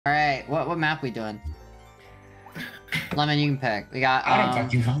Alright, what map we doing? Lemon, you can pick. We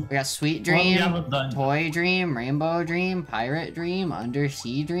got Sweet Dream, Toy Dream, Rainbow Dream, Pirate Dream,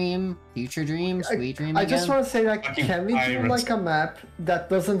 Undersea Dream, Future Dream, Sweet Dream again. I just want to say, like, can we do like a map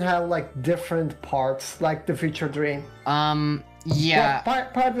that doesn't have like different parts, like the Future Dream? Yeah.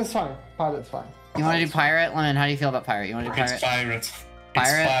 Pirate is fine. Pirate is fine. You want to do Pirate? Lemon, how do you feel about Pirate? You want to do Pirate? It's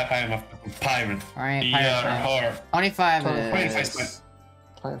Pirate. Pirate? I'm a pirate. Alright, Yeah, Pirate. 25 it is.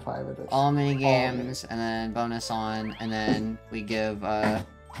 25 it is. All mini games, and then bonus on, and then we give,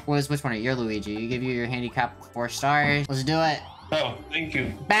 which one are you? You're Luigi. You give you your handicap 4 stars. Let's do it. Oh, thank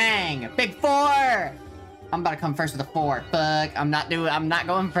you. Bang! Big 4! I'm about to come first with a 4. Fuck, I'm not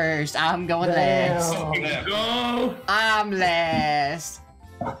going first. I'm going last. Go! I'm last.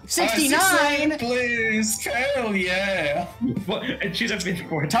 69! Please! Hell yeah! It should have been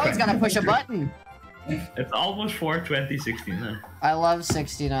 420. Toad's gotta push a button. It's almost 420, 69. I love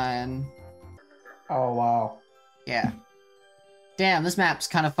 69. Oh, wow. Yeah. Damn, this map's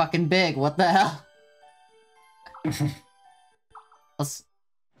kind of fucking big. What the hell?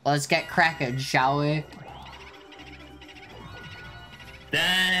 Let's get cracking, shall we?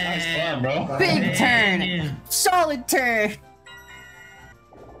 Damn! Nice fun, bro. Big turn! Solid turn!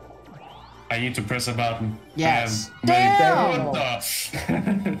 I need to press a button. Yes. Damn! What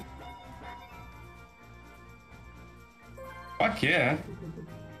the? Fuck yeah.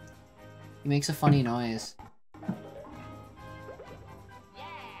 He makes a funny noise.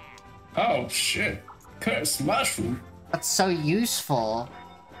 Oh shit. Cursed mushroom. That's so useful.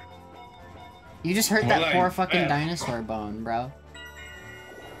 You just hurt that poor fucking dinosaur bone, bro.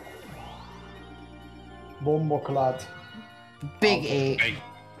 Bomboklad. Big 8. Hey.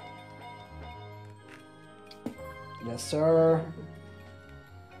 Yes, sir.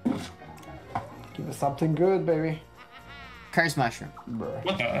 Give us something good, baby. Curse mushroom. Bruh.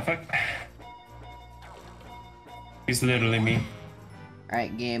 What the fuck? He's literally me.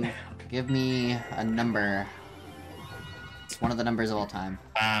 Alright, game. Give me a number. It's one of the numbers of all time.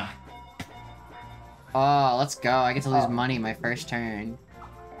 Ah. Oh, let's go. I get to lose money my first turn.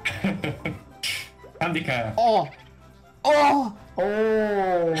 Handicap. Oh! Oh!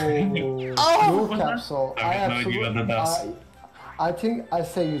 Oh! Oh! Blue capsule. I have no idea what that does. I think I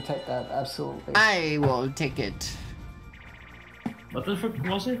say you take that, absolutely. I will take it. What the fuck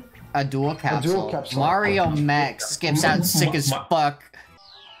was it? A dual capsule. A dual capsule. Mario Max skips out sick as fuck.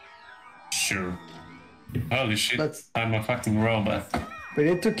 Sure. Holy shit. Let's- I'm a fucking robot. We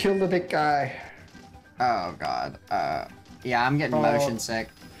need to kill the big guy. Oh god. Yeah, I'm getting motion sick.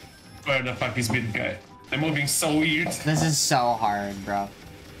 Where the fuck is big guy? They're moving so weird. This is so hard, bro.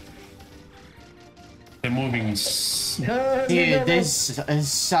 They're moving Dude, this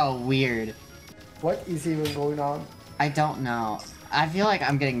is so weird. What is even going on? I don't know. I feel like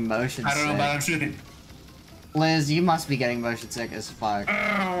I'm getting motion sick. I don't know, but I'm shooting. Liz, you must be getting motion sick as fuck.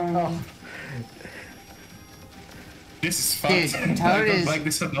 Oh. This is fucked. Dude, Toad I don't is... like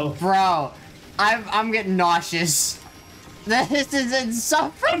this at all. Bro, I'm getting nauseous. This is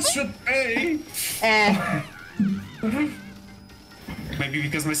insufferable. Should pay. And Maybe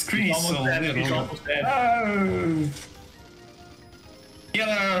because my screen is so He's little. almost dead. Oh.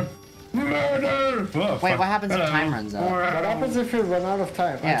 Killer! Murder! Oh, wait, fuck. what happens if time runs out? What happens if we run out of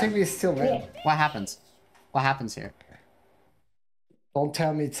time? Yeah. I think we still win. What happens? What happens here? Don't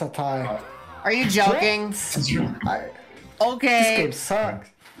tell me it's a tie. Are you joking? This Okay. game sucks.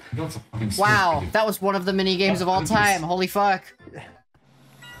 Wow, that was one of the mini games of all time. Holy fuck.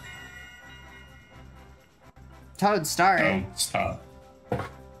 Toad, start. Oh, stop.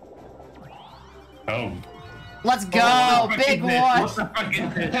 Oh. Let's go! Big one!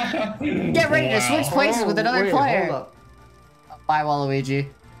 Get ready to switch places with another Wait, player. hold up. Bye, Waluigi.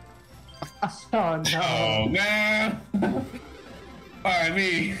 Oh no. Oh, man! Alright,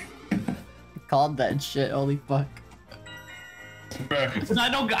 me. Called that shit, holy fuck. Perfect. I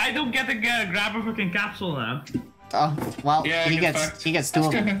don't get to grab a fucking capsule now. Oh, well, Yeah, he get gets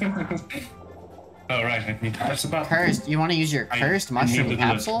fucked. two of them. Oh, right, I need to press the button. Cursed, you want to use your cursed I need to mushroom do it.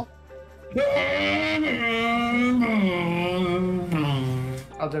 capsule?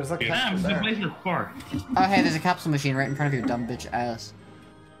 Oh, there's a Damn, capsule the there. place is park. Oh hey, there's a capsule machine right in front of your dumb bitch ass.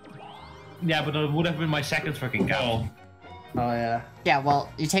 Yeah, but that would have been my second fucking capsule. Oh yeah. Yeah,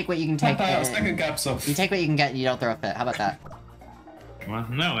 well, you take what you can take. Second capsule. You take what you can get and you don't throw a fit. How about that? Well,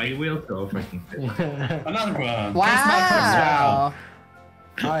 no, I will throw a fucking fit. Another one. Wow!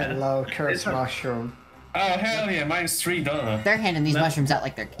 I love cursed mushroom. Oh, hell yeah, mine's $3. They're handing these mushrooms out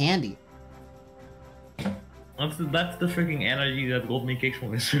like they're candy. That's the freaking energy that got me kicked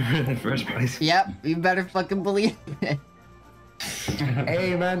from this server in the first place. Yep, you better fucking believe it.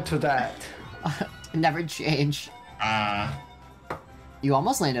 Amen to that. Never change. You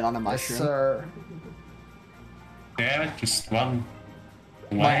almost landed on a mushroom. Yes, sir. Yeah, just one.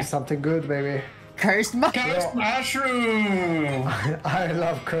 Why? Something good, baby. Cursed mushroom. Cursed mushroom. I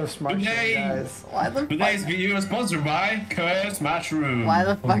love cursed mushroom, guys. Why the Today's video is sponsored by Cursed Mushroom. Why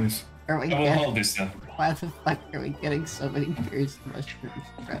the fuck are we I will hold this then. Why the fuck are we getting so many cursed mushrooms,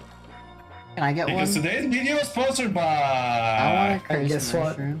 bro? Can I get because one? Today's video is sponsored by... I want a cursed guess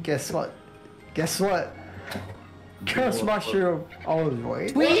mushroom. what? Guess what? Guess what? Cursed mushroom. Oh,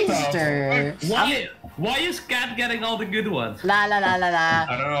 wait. Twister! Why is Cat getting all the good ones? La la la la la.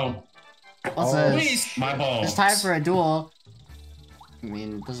 I don't know. What's this? My balls. It's time for a duel. I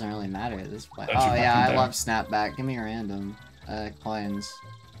mean, it doesn't really matter at this point. Don't you Oh yeah, I fucking love snapback. Give me a random. Coins.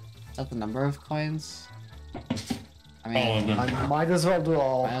 Is that the number of coins? I mean, All of them. I might as well do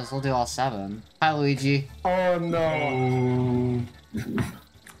all. might as well do all 7. Hi, Luigi. Oh no.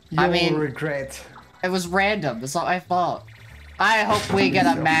 I You mean- will regret. It was random. It's not my fault. I hope we get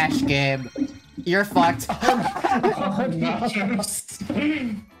a MASH game. You're fucked.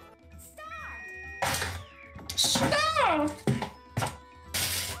 Stop!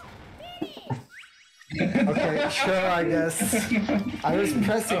 Okay, sure, I guess. I was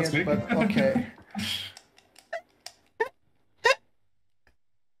pressing it, but okay.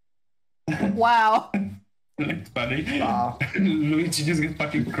 Wow. It's funny. Wow. Luigi just get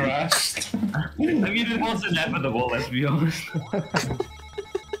fucking crushed. I mean, it was inevitable, let's be honest.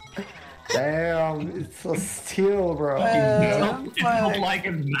 Damn, it's a steal, bro. It's not like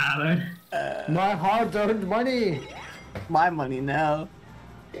it matters. My hard-earned money. My money now.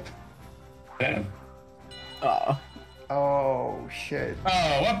 Damn. Oh. Oh shit.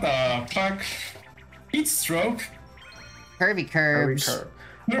 Oh, what the fuck? Heat stroke? Curvy curves.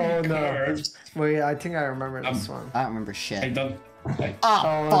 Oh no. Curves. Wait, I think I remember this one. I don't remember I shit. don't... I... Oh,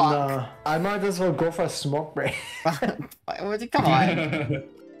 Oh fuck. no. I might as well go for a smoke break. Come on.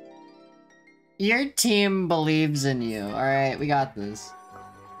 Your team believes in you. Alright, we got this.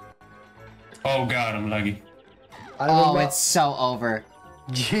 Oh god, I'm laggy. Oh, it's so over.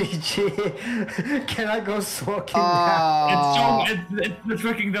 GG. Can I go smoking now? Oh. It's the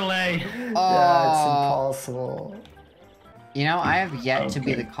freaking delay. Yeah, it's Oh. impossible. You know, I have yet to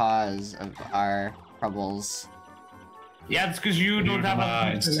be Okay. the cause of our troubles. Yeah, it's because you don't have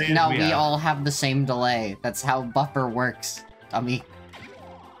a Nice. delay as No, we have. all have the same delay. That's how buffer works, dummy.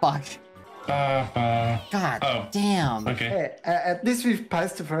 Fuck. God Oh. damn. Okay. Hey, at least we've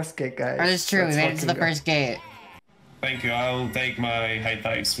passed the first gate, guys. That is true, we Let's made it to the fucking go. first gate. Thank you, I'll take my high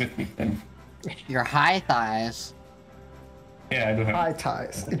thighs with me then. Your high thighs. Yeah, I do have... High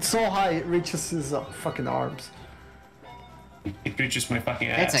ties. It's so high it reaches his fucking arms. It reaches my fucking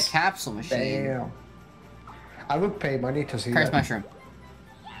ass. It's a capsule machine. Damn. I would pay money to see Curse that. mushroom.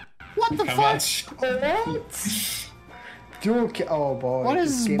 What the How fuck? much? What? Dual oh boy. What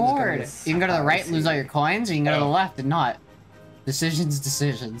is this game gonna board? get You can go to the right and lose all your coins, or you can go to the Oh. left and not.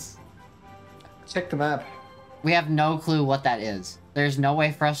 Decisions. Check the map. We have no clue what that is. There's no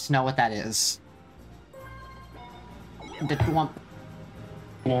way for us to know what that is.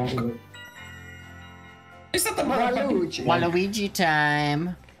 Wonk. Is that the motherfucking... Waluigi. Waluigi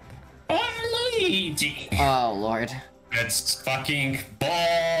time. Waluigi! Oh lord. Let's fucking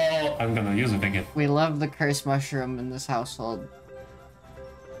ball! I'm gonna use it again. We love the curse mushroom in this household.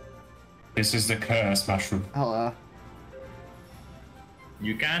 This is the curse mushroom. Hello.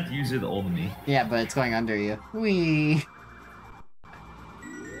 You can't use it on me. Yeah, but it's going under you. Wee.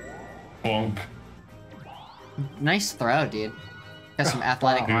 Bonk. Nice throw, dude. Got some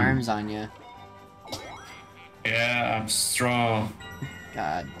athletic Wow. arms on you. Yeah, I'm strong.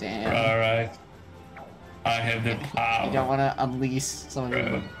 God damn. Alright. I have the power. You don't want to unleash some of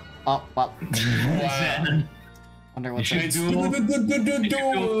your... Oh, well. Wow. Wonder what's You should It's do-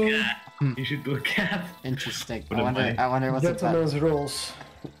 do-do-do-do-do-do. You should do a cat. interesting. What am I? I wonder what's about. Gentlemen's rules.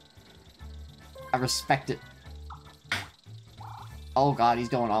 I respect it. Oh god, he's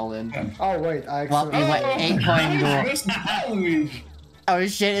going all in. Oh wait, I Well, accidentally... we went 8 coin duel. Where's the Waluigi? Oh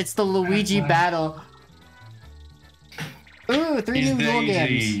shit, it's the Luigi battle. Ooh, 3 new It's duel games.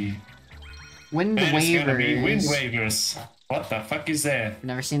 Daisy. Wind And it's gonna be wind waivers. waivers. What the fuck is that?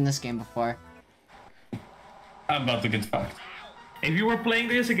 Never seen this game before. I'm about to get fucked. If you were playing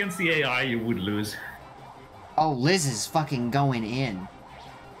this against the AI, you would lose. Oh, Liz is fucking going in.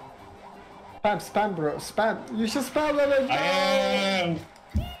 Spam, bro, spam. You should spam it. I am.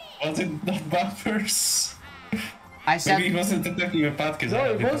 Was it not buffers? I said Maybe he wasn't attacking a path because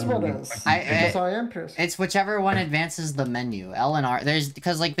No, it was buttons. Because I am pissed. it's whichever one advances the menu. L and R. There's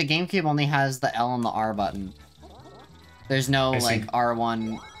because like the GameCube only has the L and the R button. There's no like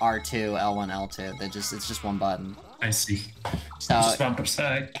R1, R2, L1, L2. It's just one button. I see. So just one per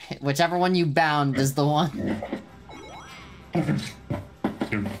side. Whichever one you bound is the one.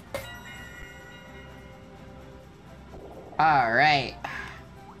 Alright.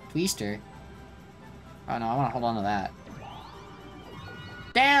 Twister. Oh no, I want to hold on to that.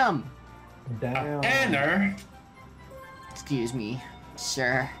 Damn! Damn. Korner. Excuse me,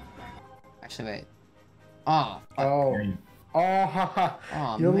 sir. Actually, wait. Oh. Fuck. Oh. Oh, haha.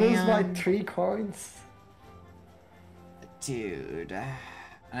 Oh, you lose man. like 3 coins? Dude.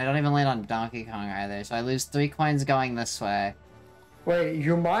 I don't even land on Donkey Kong either, so I lose 3 coins going this way. Wait,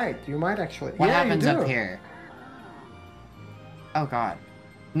 you might actually. What yeah, happens you do. up here? Oh god.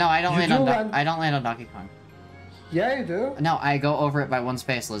 No, I don't land on I don't land on Donkey Kong. Yeah, you do. No, I go over it by 1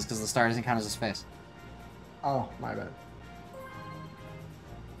 space, Liz, because the star doesn't count as a space. Oh, my bad.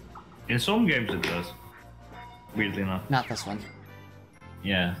 In some games it does. Weirdly enough. Not this one.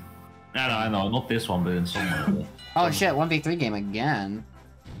 Yeah. I know, not this one, but in some way. Oh shit, 1v3 game again.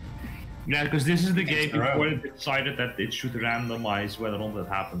 Yeah, because this is the game before it decided that it should randomize whether or not that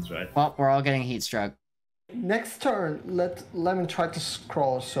happens, right? Well, we're all getting heat stroke. Next turn, let Lemon try to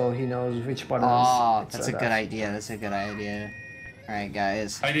scroll so he knows which buttons. Oh, that's a good idea. That's a good idea. Alright,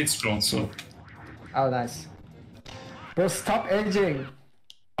 guys. I did scroll, so. Oh, nice. Bro, stop edging.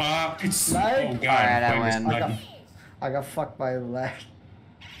 It's... Lag? Oh god. Alright, I win. I got fucked by lag.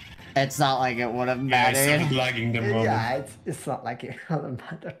 It's not like it would have Yeah, I mattered. started lagging the moment. Yeah, it's not like it doesn't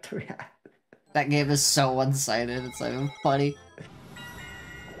matter to me. That game is so one-sided, it's not even funny.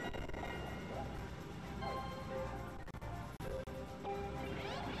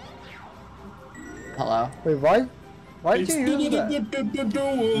 Hello? Wait, why? Why did you use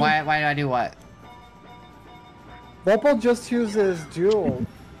that? Why do I do what? Bopple just uses dual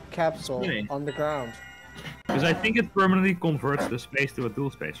capsule Really? on the ground. Because I think it permanently converts the space to a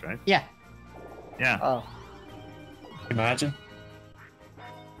dual space, right? Yeah. Yeah. Oh. Imagine.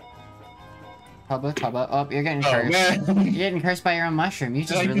 Hubba. Oh, you're getting Oh, cursed. man. You're getting cursed by your own mushroom. You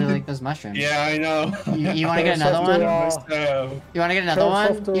just really like those mushrooms. Yeah, I know. You want to get another one? You want to get another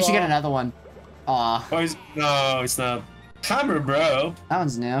one? You should get another one. Aw. Oh, no, it's not. Hammer, bro. That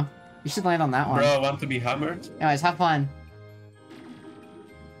one's new. You should land on that one. Bro, want to be hammered? Anyways, have fun.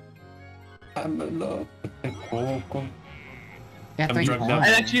 Hammer, love. Yeah, I'm 3 drugged points. up.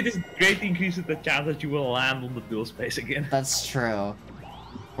 And actually, this greatly increases the chance that you will land on the dual space again. That's true.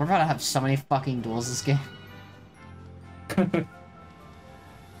 We're about to have so many fucking duels this game.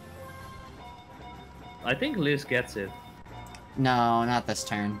 I think Liz gets it No, not this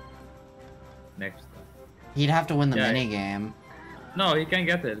turn. next time. He'd have to win the Yeah. minigame. No, he can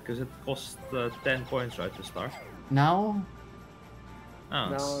get it because it costs 10 coins, right, to start. No? Oh.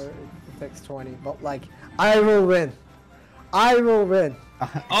 No, it takes 20. But like, I will win. I will win.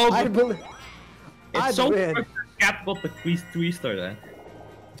 Oh, I but believe. it's I so win. fucked that Cat got the twister then.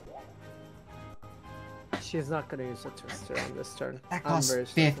 She's not gonna use a twister on this turn. That I'm costs very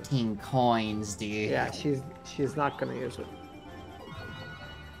certain. 15 coins, dude. Yeah, she's not gonna use it.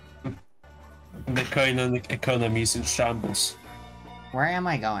 The coin economy is in shambles. Where am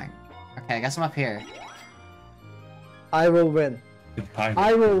I going? Okay, I guess I'm up here. I will win. Goodbye.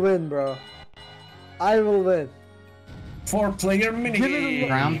 I will win, bro. I will win. 4-player Give it minigame. a-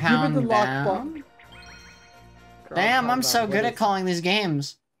 Ground Give it the pound lock down. Damn, I'm so good at calling these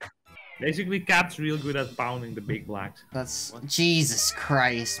games. Basically, Cat's real good at pounding the big blacks. That's... Jesus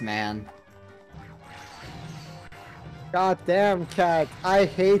Christ, man. God damn, Cat. I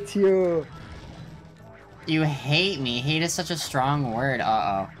hate you. You hate me. Hate is such a strong word.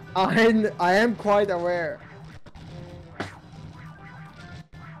 Uh-oh. I am quite aware.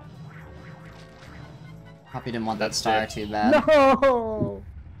 Hope you didn't want that That's star it. too bad. No!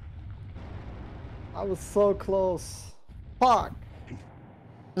 I was so close. Fuck.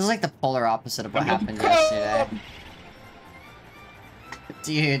 This is like the polar opposite of what happened yesterday.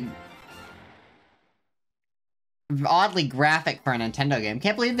 Dude. Oddly graphic for a Nintendo game.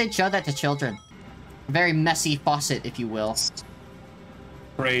 Can't believe they showed that to children. A very messy faucet, if you will.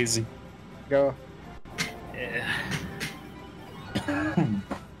 Crazy. Go. Yeah.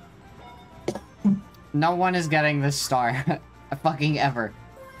 No one is getting this star. Fucking ever.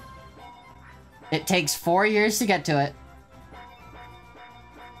 It takes 4 years to get to it.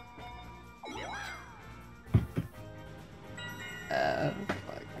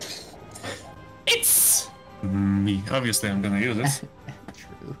 Fuck. It's me. Obviously, I'm gonna use it.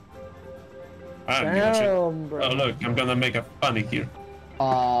 True. I'm gonna shit. Damn, bro. Oh look, I'm gonna make a funny here.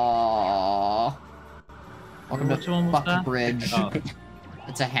 Aww. Welcome Which to one was Fuck that? Bridge. Oh.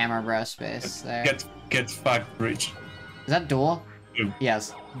 It's a hammer bro space there. Get fucked, Bridge. Is that duel?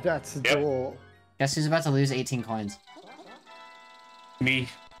 Yes. That's duel. Guess who's about to lose 18 coins? Me.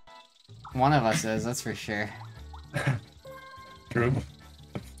 One of us is, that's for sure. True.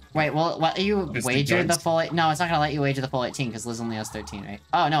 Wait, will it let you wager the full... No, it's not gonna let you wager the full 18, because Liz only has 13, right?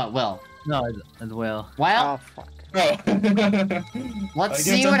 Oh, no, it will. No, it will. Well... Oh, fuck. Oh. Let's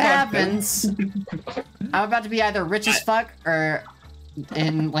see what happens. I'm about to be either rich as fuck, or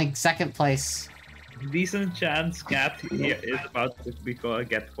in, like, second place. Decent chance Cat here is about to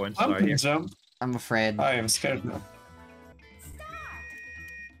get coin star here. Jump. I'm afraid. I am scared now.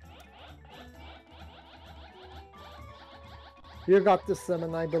 You got this,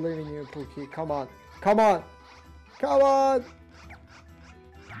 Simon. I believe in you, Pookie. Come on. Come on. Come on.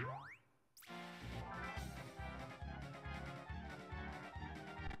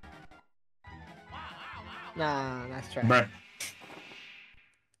 Nah, nice try. Bruh.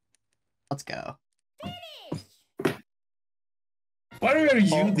 Let's go. Why are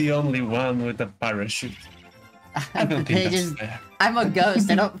you the only one with a parachute? I don't think that's fair. I'm a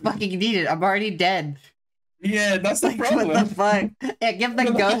ghost. I don't fucking need it. I'm already dead. Yeah, that's the problem. What the fuck? Yeah, give the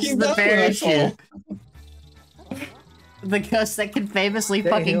ghost the parachute. The ghost that can famously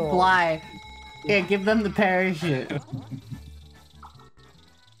fucking fly. Yeah, give them the parachute.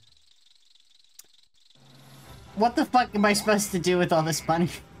 What the fuck am I supposed to do with all this money?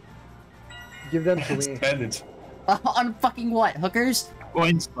 Give them to me. Spend it. On fucking what? Hookers?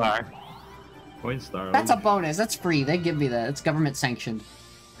 Coin star. Coin star. That's a bonus. That's free. They give me that. It's government sanctioned.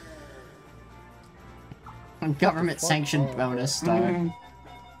 Government sanctioned bonus star.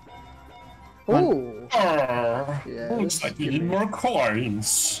 Ooh. Yeah. Looks like you need more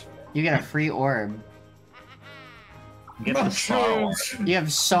coins. You get a free orb. Get the mushrooms. You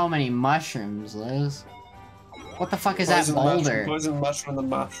have so many mushrooms, Liz. What the fuck is that boulder? Poison mushroom and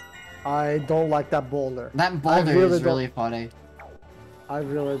mush. I don't like that boulder. That boulder is really funny. I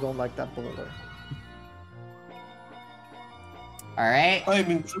really don't like that boulder. Alright. I'm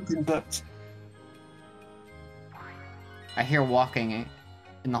in freaking depth. I hear walking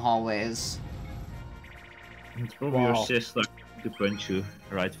in the hallways. It's probably your sister to punch you,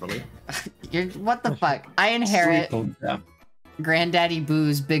 rightfully. What the fuck? I inherit Granddaddy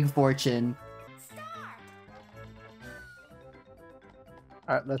Boo's big fortune.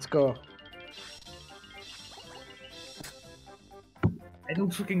 Alright, let's go. I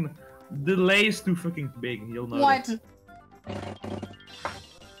don't fucking... The delay is too fucking big, you'll know. What?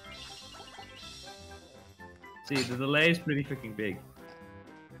 See, the delay is pretty fucking big.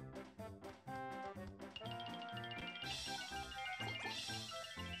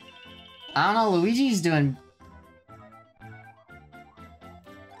 I don't know, Luigi's doing...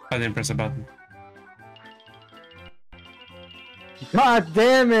 I didn't press a button. God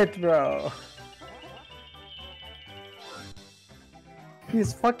damn it, bro!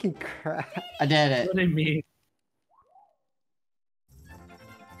 He's fucking crap. I did it. What do you mean?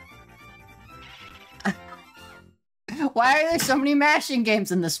 Why are there so many mashing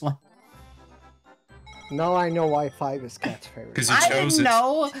games in this one? Now I know why 5 is Cat's favorite. Because you I chose didn't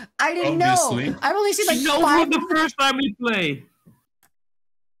know! I didn't know! I've only seen like No, 5... for the first time we played!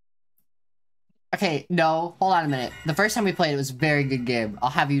 Okay, no, hold on a minute. The first time we played, it was a very good game. I'll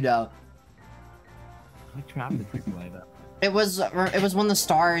have you know. I trapped the thing like that. It was when the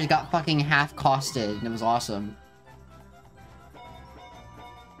stars got fucking half costed, and it was awesome.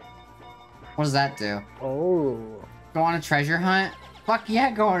 What does that do? Oh. Go on a treasure hunt? Fuck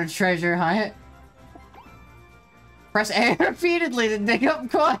yeah, go on a treasure hunt. Press A repeatedly to dig up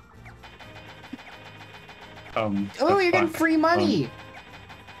coin. Ooh, you're getting free money.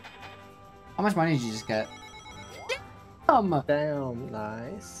 How much money did you just get? Damn,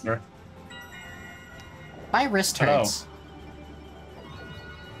 nice. My wrist hurts.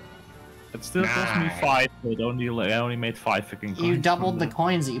 It still cost me 5, but I only made 5 fucking coins. You doubled the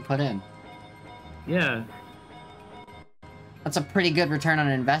coins that you put in. Yeah. That's a pretty good return on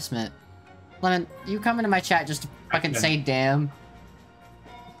investment. Lemon, you come into my chat just to fucking say damn.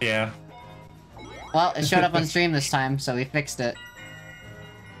 Yeah. Well, it showed up on stream this time, so we fixed it.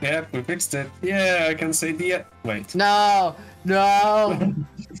 Yeah, we fixed it. Yeah, I can say the... Wait. No! No!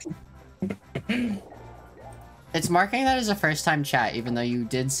 It's marking that as a first-time chat, even though you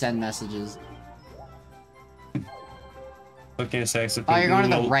did send messages. Okay, so oh, you're going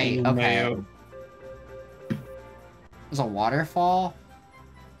to the right. Okay. There's a waterfall?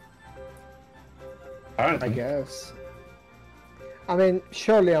 I guess. I mean,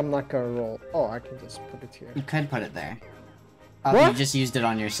 surely I'm not gonna roll. Oh, I can just put it here. You could put it there. Oh, what? You just used it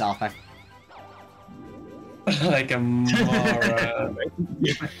on yourself. Like a moron.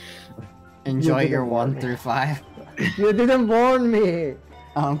 Enjoy your 1 through 5. You didn't warn me!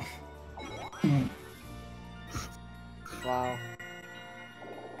 Wow.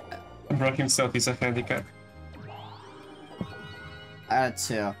 Brock himself is a handicap.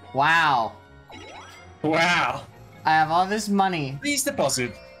 Two. Wow. Wow. I have all this money. Please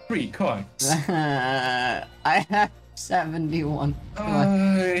deposit 3 coins. I have 71.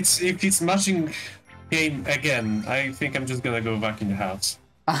 If it's matching game again, I think I'm just gonna go back in the house.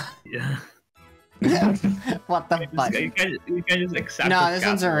 Yeah. What the fuck? You can just accept. No, this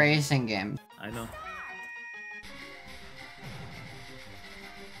one's a racing game. I know.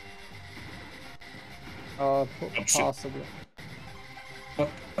 Possibly. What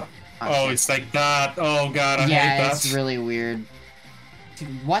the? Oh, it's like that. Oh god, I hate that. Yeah, it's really weird. Dude,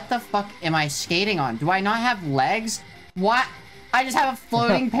 what the fuck am I skating on? Do I not have legs? What? I just have a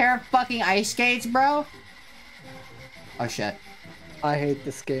floating pair of fucking ice skates, bro? Oh shit. I hate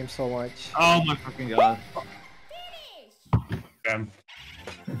this game so much. Oh my fucking god. Damn.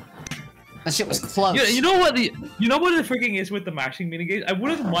 That shit was close. You know what the freaking is with the mashing minigames? I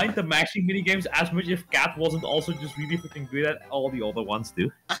wouldn't mind the mashing minigames as much if Cat wasn't also just really freaking good at all the other ones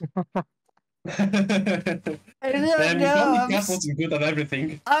too. I don't know. Cat wasn't good at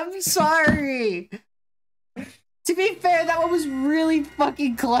everything. I'm sorry. To be fair, that one was really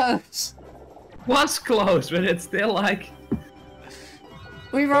fucking close. Was close, but it's still like...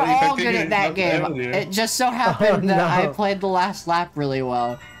 We were all good at that game. It just so happened that I played the last lap really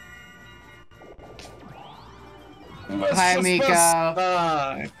well. Hi, Miko.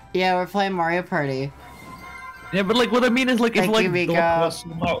 Yeah, we're playing Mario Party. Yeah, but like what I mean is like if Thank like you, Miko.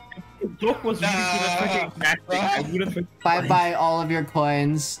 Doc was really good at freaking matching, I wouldn't. Bye all of your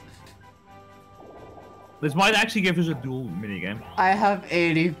coins. This might actually give us a dual minigame. I have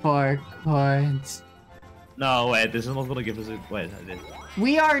 84 coins. No, wait, this is not gonna give us a... Wait, I did.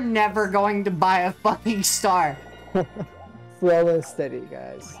 We are never going to buy a fucking star. Slow and steady,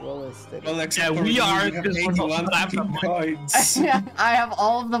 guys. Slow and steady. Well, yeah, we are because we're not coins. I have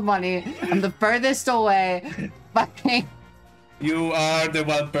all of the money. I'm the furthest away. Fucking... You are the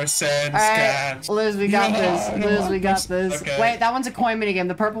 1%, Alright, Liz, we got this. Liz, we got this. Okay. Wait, that one's a coin minigame.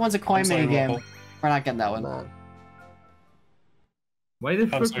 The purple one's a coin minigame. We're not getting that one. No. Why the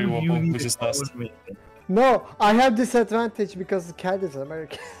fuck would you need just lost. No, I have disadvantage because the cat is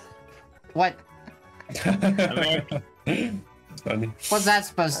American. What? Funny. What's that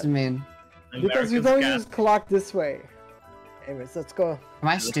supposed to mean? Because you don't use clock this way. Anyways, let's go. Am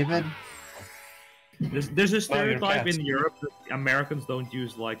I stupid? There's a stereotype in Europe that Americans don't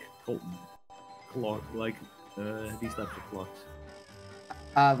use like clock, like these types of clocks.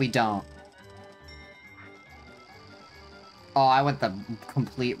 We don't. Oh, I went the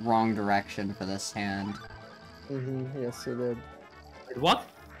complete wrong direction for this hand. Yes, you did. Wait, what?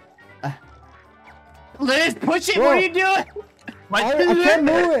 Liz, push it! Whoa. What are you doing? I can't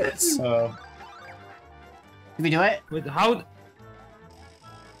move it! Did we do it? Wait, how?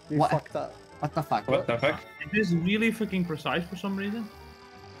 You fucked up. What the fuck? What the fuck? It is really freaking precise for some reason.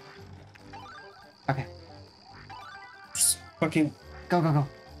 Okay. Fucking... Go.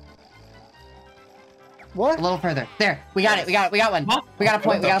 What? A little further. There. We got it. We got one. What? We got a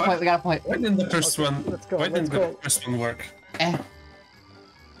point. We got a point. Why didn't the first one... Let's go. Why didn't the first one work? Eh.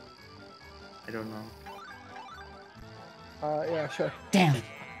 I don't know. Yeah, sure. Damn.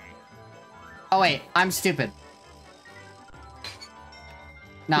 Oh wait, I'm stupid.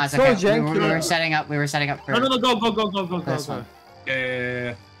 No, it's okay. So we were setting up. We were setting up for. No, go.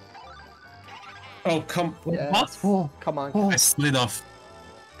 Yeah. Oh, come. Yes. Oh. Come on. Oh. I slid off.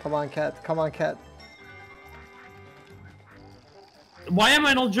 Come on, cat. Come on, cat. Why am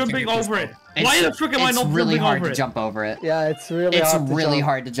I not jumping over it? Why the frick am I not jumping over it? It's really hard to jump over it. Yeah, it's really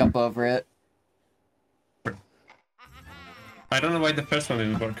hard to jump over it. I don't know why the first one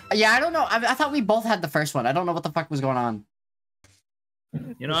didn't work. Yeah, I don't know. I thought we both had the first one. I don't know what the fuck was going on.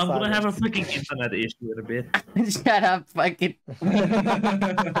 You know, I'm gonna have a freaking internet issue in a bit. Shut up, fucking.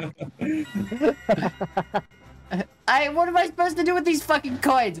 What am I supposed to do with these fucking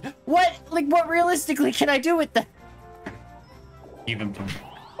coins? What realistically can I do with them? Even them.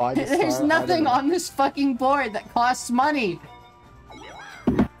 There's nothing on this fucking board that costs money.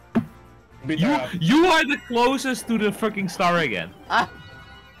 You are the closest to the freaking star again.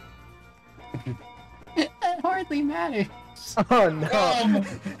 It hardly matters. Oh no!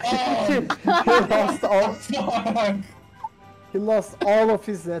 He lost all of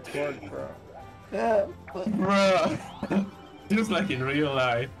his net worth, bro. Bro, just like in real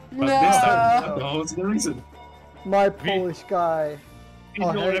life. But no. This time, that was the reason. My Polish guy.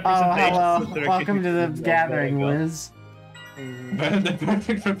 Hello. Welcome to the gathering, Liz. The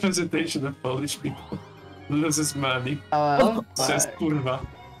perfect representation of Polish people. loses money. Oh, Says kurva.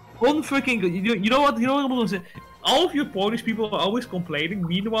 Unfucking good. You know what? You know what I'm gonna say? All of you Polish people are always complaining.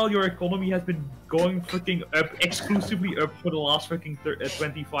 Meanwhile, your economy has been going fucking up, exclusively up for the last fucking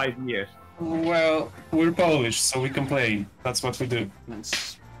 25 years. Well, we're Polish, so we complain. That's what we do.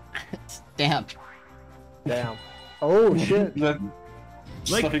 Damn. Damn. Oh shit. Nothing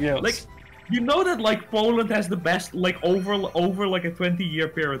else. Like, you know that like Poland has the best, like over like a 20-year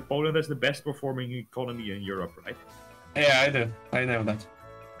period, Poland has the best performing economy in Europe, right? Yeah, I do. I know that.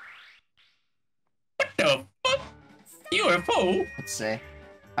 What the fuck? UFO? Let's see.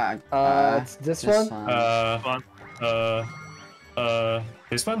 It's this one?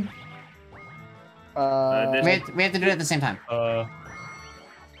 This one? We have to do it at the same time.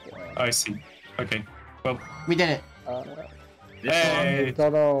 I see. Okay. Well, we did it. Hey. I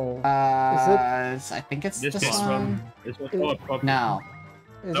don't know. I think it's this one. This one. No.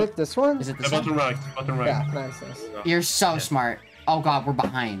 Is it this one? Is it this one? Bottom right. Bottom right. Yeah, nice. You're so smart. Oh god, we're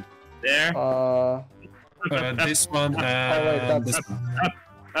behind. There. This one and this one.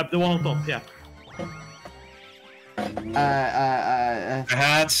 Up the one on top, yeah.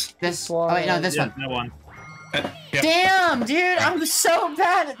 This one. Oh wait, no, this one. That one. Yeah. Damn, dude, I'm so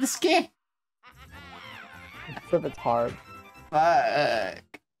bad at this game. It's hard. Fuck.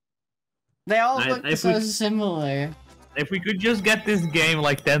 They all look so similar. If we could just get this game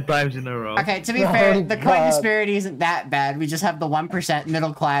like 10 times in a row. Okay, to be fair, the coin disparity isn't that bad. We just have the 1%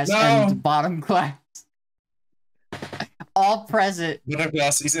 middle class and bottom class. All present. Middle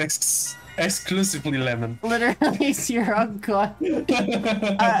class is exclusively lemon. Literally 0 coin.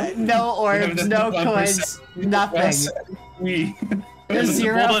 No orbs, no coins, nothing. There's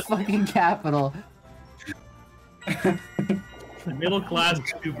 0 fucking capital. The middle class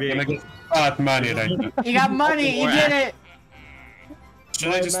is too big. Money right now. You got money, you did it!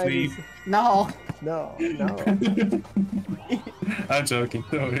 Should I just leave? No. No. I'm joking,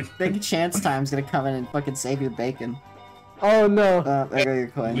 don't worry. Big chance time's gonna come in and fucking save your bacon. Oh no. There go your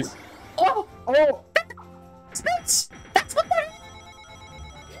coins. Oh! That's what that is!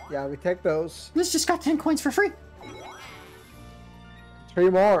 Yeah, we take those. This just got 10 coins for free. 3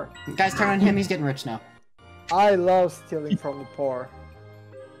 more. Guys, turn on him, he's getting rich now. I love stealing from the poor.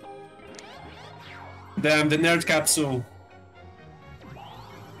 Damn, the nerd capsule.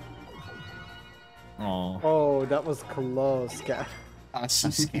 Oh, that was close, guy. I was so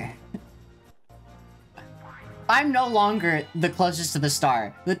scared. I'm no longer the closest to the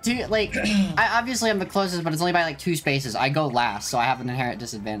star. The two, like, obviously I'm the closest, but it's only by like 2 spaces. I go last, so I have an inherent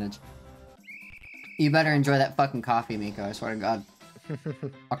disadvantage. You better enjoy that fucking coffee, Miko, I swear to God.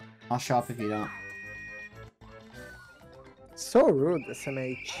 I'll show up if you don't. So rude,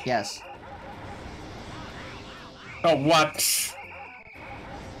 SMH. Yes. Oh, what?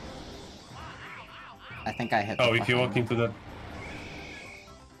 I think I hit the if you walk into the...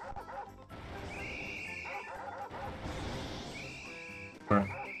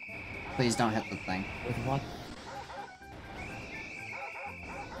 Please don't hit the thing. With what?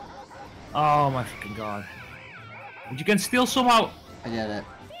 Oh my fucking god. But you can still somehow... I did it.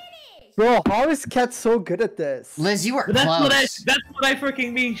 Bro, how is Cat so good at this? Liz, you were that's close. That's what I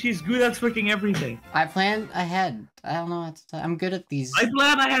freaking mean. She's good at freaking everything. I planned ahead. I don't know what to tell. I'm good at these. I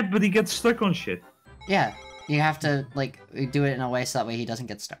plan ahead, but he gets stuck on shit. Yeah, you have to like do it in a way so that way he doesn't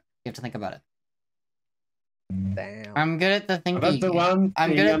get stuck. You have to think about it. Damn. I'm good at the thinky. That's the one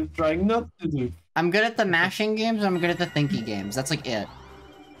thing I'm trying not to do. I'm good at the mashing games. I'm good at the thinky games. That's like it.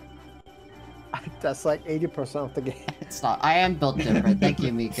 That's like 80% of the game. It's not. I am built different. Thank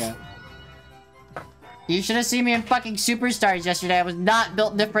you, Mika. You should have seen me in fucking Superstars yesterday. I was not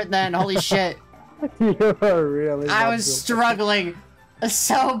built different then. Holy shit. You were really. I was struggling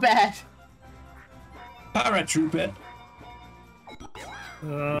so bad. Paratrooper.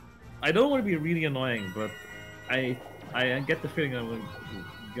 I don't want to be really annoying, but I get the feeling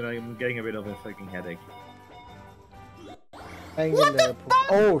I'm getting a bit of a fucking headache. Hang in there.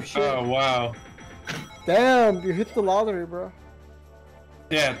 Oh shit. Oh wow. Damn, you hit the lottery, bro.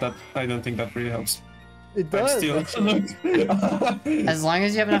 Yeah, that I don't think that really helps. It does. Still, As long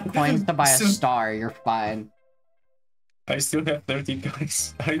as you have enough coins to buy a star, you're fine. I still have 30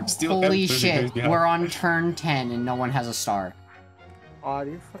 guys. I still Holy have 30 shit, guys behind. we're on turn 10 and no one has a star. Oh, are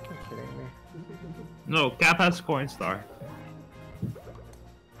you fucking kidding me? No, Cap has coin star.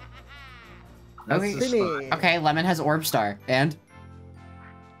 Okay, Lemon has orb star, and?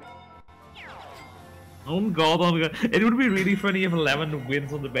 Oh god, it would be really funny if Lemon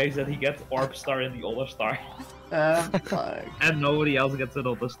wins on the base that he gets orb star and the other star. Fuck. And nobody else gets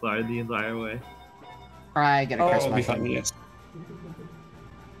another star the entire way. Alright, get a curse be mushroom. fun, yes.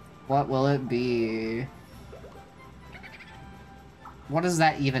 What will it be? What does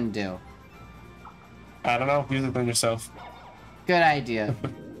that even do? I don't know. Use it on yourself. Good idea.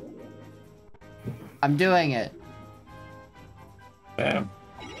 I'm doing it. Damn.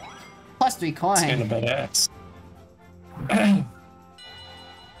 Plus 3 coins. It's kind of badass.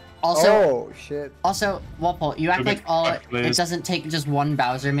 Also, oh shit. Also, Walpole, you act like it doesn't take just one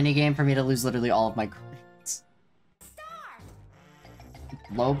Bowser minigame for me to lose literally all of my coins.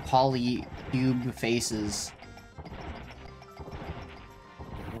 Low poly cube faces.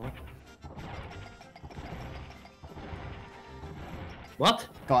 What?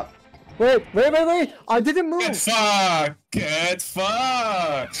 Go up. Wait! I didn't move! Get fucked! Get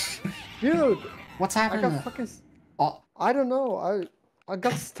fucked! Dude! What's I happening? got fucking... Oh, I don't know, I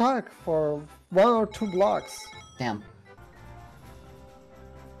got stuck for 1 or 2 blocks. damn.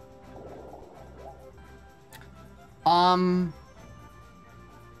 I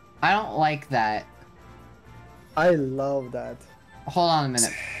don't like that. I love that. Hold on a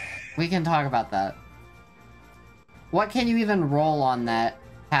minute. We can talk about that. What can you even roll on that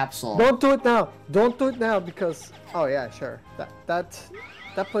capsule? Don't do it now! Don't do it now because... Oh yeah, sure. That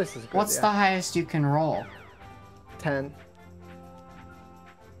place is good. What's the highest you can roll? 10.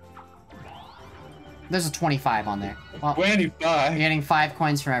 There's a 25 on there. Well, 25? you're getting 5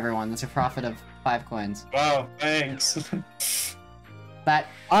 coins from everyone. That's a profit of 5 coins. Wow, thanks. That...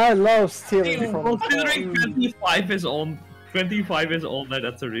 I love stealing from... Considering 25 is on there,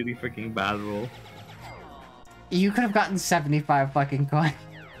 that's a really freaking bad roll. You could have gotten 75 fucking coins.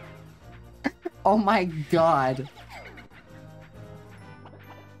 Oh my god.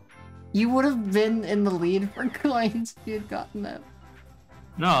 You would have been in the lead for coins if you had gotten that.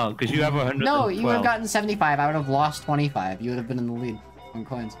 No, because you have 100. No, you would have gotten 75. I would have lost 25. You would have been in the lead on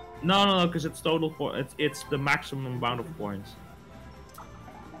coins. No, because it's total for it's the maximum amount of coins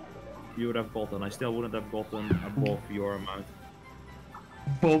you would have gotten. I still wouldn't have gotten above your amount.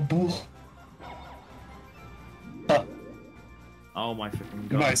 Bubble. Oh my freaking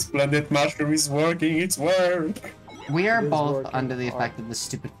god. My splendid mushroom is working its work. We are both working under the effect of this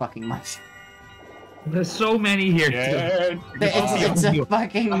stupid fucking mushroom. There's so many here too. It's a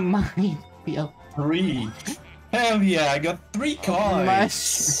fucking minefield. 3. Hell yeah, I got 3 coins.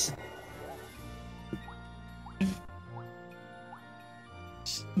 Mushroom.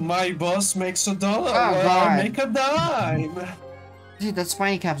 My boss makes $1, Oh, I God. make a dime. Dude, that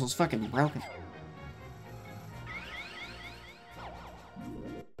spiny capsule's fucking broken.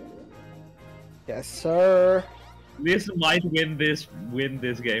 Yes, sir. This might win this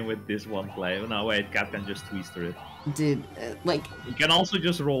game with this one play. No wait, Cat can just twister it. Dude, like, You can also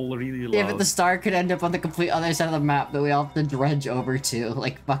just roll really low. yeah, but the star could end up on the complete other side of the map that we all have to dredge over to.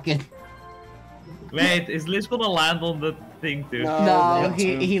 Like, fucking... Wait, is Liz gonna land on the thing too? No. No,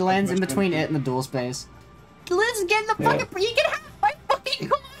 he lands in between it and the dual space. Liz, get in the fucking... You can have my fucking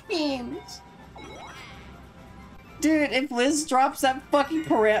coins! Dude, if Liz drops that fucking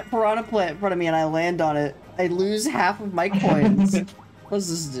piranha plant in front of me and I land on it, I lose half of my coins. What does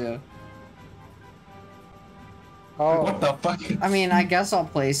this do? Oh. What the fuck? I mean, I guess I'll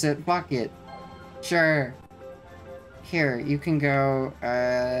place it. Fuck it. Sure. Here, you can go,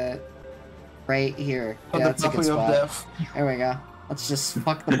 right here. On Yeah, the that's a good pathway of spot. death. There we go. Let's just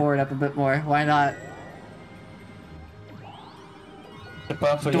fuck the board up a bit more. Why not? The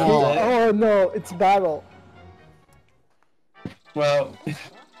pathway Duel. of death. Oh no, it's battle. Well,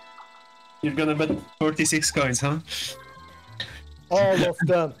 you're gonna bet 46 coins, huh? All of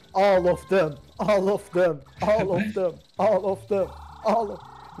them. All of them. All of them. All of them. All of them. All of...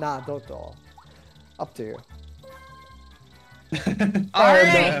 Nah, don't all. Up to you.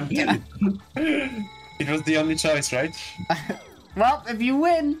 Alright! It was the only choice, right? Well, if you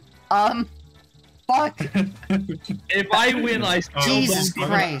win, fuck! If I win, I still Jesus don't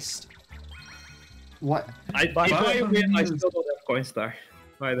Christ. What? if I win, I still don't have coin star.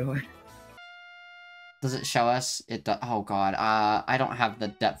 By the way. Does it show us? It does. Oh god, I don't have the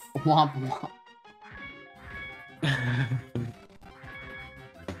depth. Womp womp.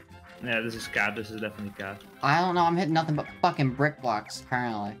 Yeah, this is Cat. This is definitely Cat. I don't know, I'm hitting nothing but fucking brick blocks,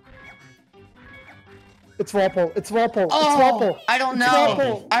 apparently. It's Wapple. It's Wapple. Oh! It's Wapple. I don't It's know!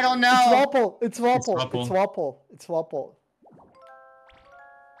 Wapple. I don't It's know! Wapple. It's Wapple. Wapple. It's Wapple. It's Wapple.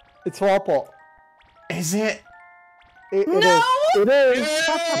 It's Wapple. Is it? It No! is. It is.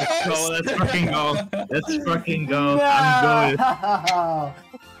 Yes! Go, let's fucking go. Let's fucking go. I'm No!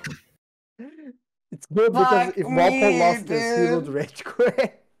 It's good because if Fuck Wapple me, lost this, he dude. would rage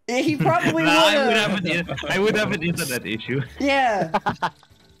quit. He probably Nah, I would've. I would have an internet issue. Yeah. Fuck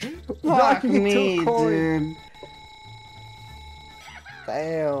Rocking two me, coins. dude.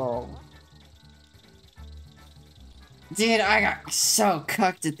 Damn. Dude, I got so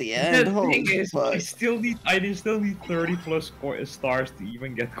cucked at the end. The thing is, fuck. I still need 30 plus stars to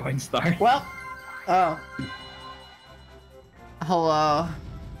even get coin stars. Well, oh. Hello.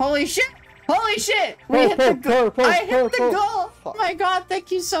 Holy shit! Holy shit! We hit the goal! I hit the goal! Oh my god,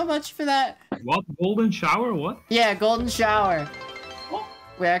 thank you so much for that. What? Golden shower? What? Yeah, golden shower.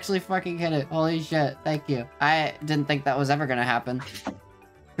 We actually fucking hit it. Holy shit, thank you. I didn't think that was ever gonna happen.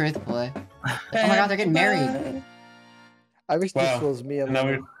 Truthfully. Oh my god, they're getting married. I wish this was me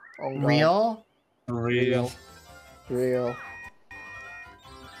and Real? Real.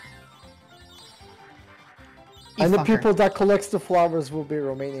 And the people that collects the flowers will be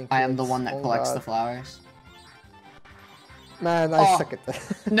Romanian kids. I am the one that collects the flowers. Man, I suck at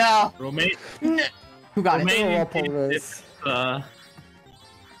that. No! Romanian. Who got it?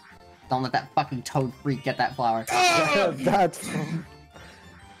 Don't let that fucking toad freak get that flower. That's...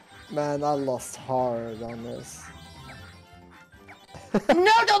 Man, I lost hard on this.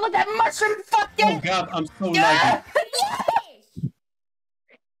 No, don't let that mushroom fuck get it! Oh god, I'm so laggy.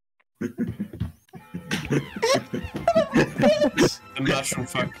 The mushroom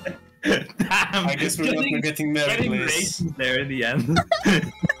fuck. Damn, I guess we're not getting married, please. There in the end.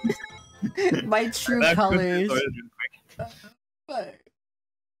 My true colors.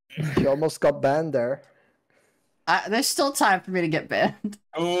 You almost got banned there. There's still time for me to get banned.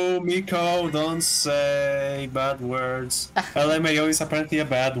 Oh, Miko, don't say bad words. LMAO is apparently a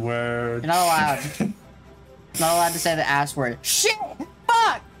bad word. You're not allowed. Not allowed to say the ass word. Shit!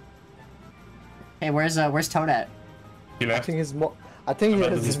 Fuck! Hey, where's Toad at? He left. I think he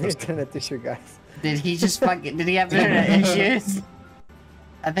has an internet issue, guys. Did he just fucking... Did he have internet issues?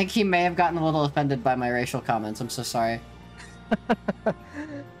 I think he may have gotten a little offended by my racial comments. I'm so sorry.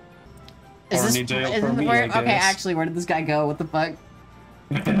 Is this where? Okay, actually, where did this guy go? What the fuck?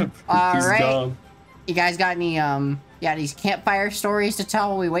 Alright. You guys got any, these campfire stories to tell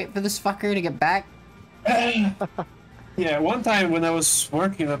while we wait for this fucker to get back? Yeah, one time when I was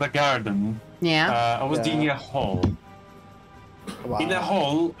working at a garden, I was digging a hole. Wow. In a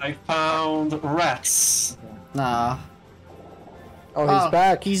hole, I found rats. Nah. Oh, he's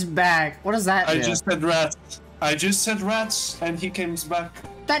back. He's back. What does that do? I just said rats. I just said rats, and he comes back.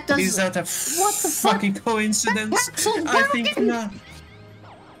 That doesn't... Is that a fucking coincidence? I think not.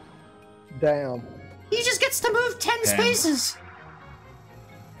 Damn. He just gets to move 10 spaces.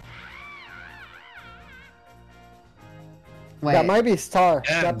 Wait. That might be Star.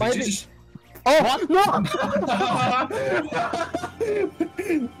 Damn, that might be... Just... Oh, no!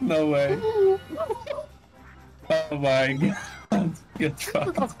 No way. Oh my god. Get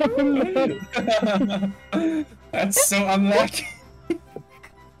fucked. That's so unlucky.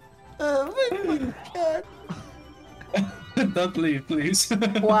 Oh my god. Don't leave, please.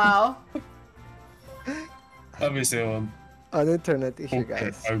 Wow. Obviously, one. An internet issue,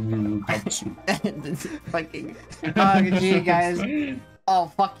 guys. Fucking. Oh, gee, guys. Oh,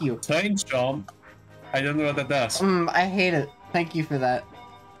 fuck you. Thanks, John. I don't know what that does. I hate it. Thank you for that.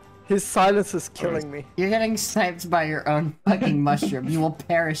 His silence is killing me. You're getting sniped by your own fucking mushroom. You will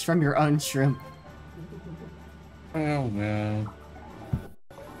perish from your own shroom. Oh, well.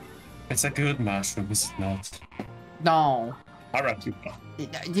 It's a good mushroom, is it not? No. Alright, you.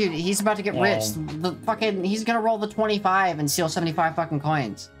 Dude, he's about to get rich. The fucking, he's gonna roll the 25 and steal 75 fucking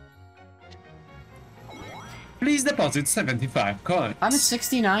coins. Please deposit 75 coins. I'm at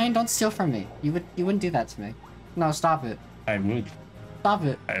 69. Don't steal from me. You wouldn't do that to me. No, stop it. I would. Stop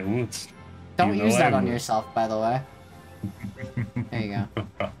it. I would. Don't use that on yourself, by the way. There you go.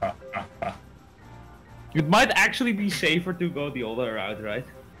 It might actually be safer to go the other route, right?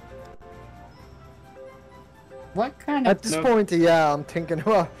 What kind of... At this point, yeah, I'm thinking,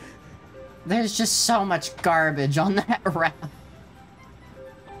 well... There's just so much garbage on that route.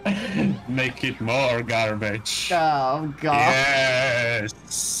 Make it more garbage. Oh, God.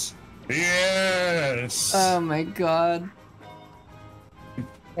 Yes! Yes! Oh, my God.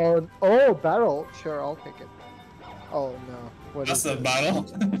 Oh, barrel. Sure, I'll take it. Oh, no. What That's is a battle?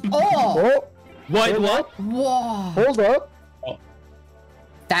 Oh! Wait, what? Whoa! Hold up. Oh.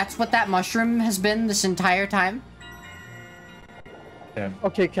 That's what that mushroom has been this entire time? Yeah.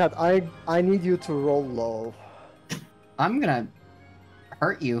 Okay, Cat, I need you to roll low. I'm gonna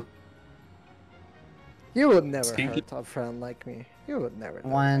hurt you. You would never Stinky. hurt a friend like me. You would never.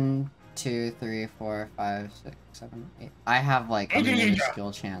 1, 2, 3, 4, 5, 6, 7, 8. I have like a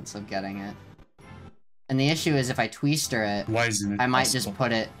minuscule chance of getting it. And the issue is if I twister it, Why isn't it I might possible? just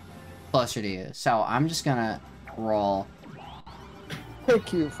put it closer to you. So I'm just gonna roll.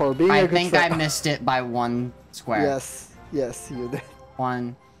 Thank you for being I a good think friend. I missed it by 1 square. Yes, you did.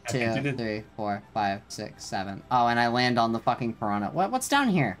 1, 2, 3, 4, 5, 6, 7. Oh, and I land on the fucking piranha. What's down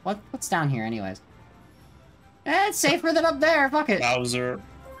here? What's down here, anyways? It's safer than up there. Fuck it. Bowser.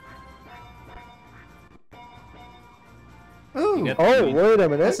 Ooh. Oh, wait a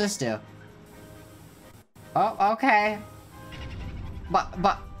minute. What's this do? Oh, okay. But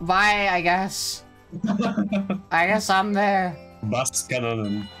bye, I guess. I guess I'm there. Bust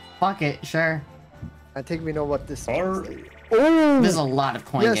cannon. Fuck it, sure. I think we know what this Or... is. Oh! There's a lot of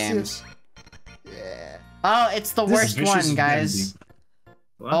coin games. Yeah. Oh, it's the worst vicious one, guys.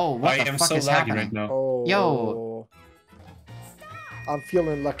 What? Oh, what I the am fuck so is laggy happening? right now. Oh. Yo. I'm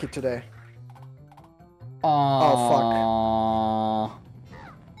feeling lucky today. Oh,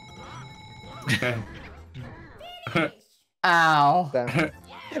 Okay. fuck. Ow. Damn.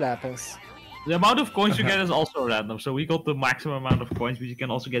 It happens. The amount of coins you get is also random, so we got the maximum amount of coins, but you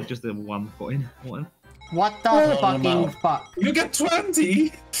can also get just the 1 coin. One. What the Oh, fucking no. fuck? You get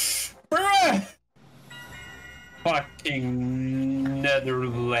 20! Bruh! Fucking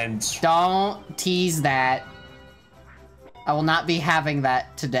Netherlands. Don't tease that. I will not be having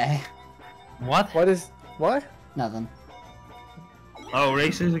that today. What? What is... What? Nothing. Oh,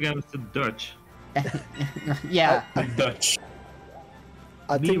 races against the Dutch. Yeah. The Dutch.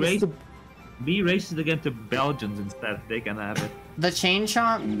 I Me think race? it's the... We raced against the Belgians instead. They can have it. The chain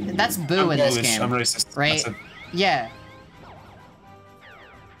chomp, that's boo I'm in this Polish, game. I'm racist. Right? That's it. Yeah.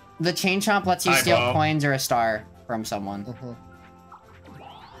 The chain chomp lets you steal Eyeball. coins or a star from someone. Mhm.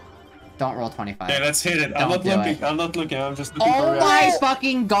 Don't roll 25. Okay, let's hit it. I'm Don't not do looking. it. I'm not looking. I'm just looking for Oh reactions. my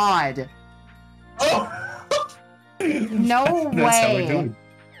fucking god! Oh! No That's how we way! do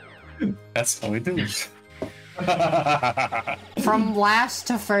it. That's how we do it. From last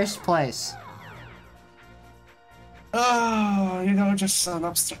to first place. Oh, you know, just so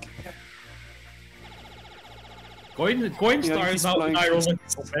abstract. Coin Yeah, Star he's is not playing ironically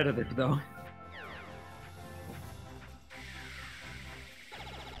competitive though.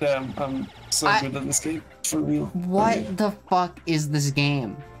 Damn, I'm so good at this game. For real. What the fuck is this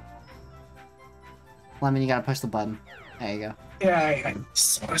game? Lemon, you gotta push the button. There you go. Yeah,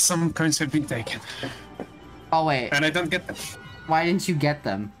 some coins have been taken. Oh wait, And I don't get them. why didn't you get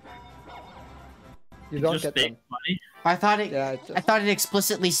them? You don't Just get take them. money. I thought it. Yeah, I thought it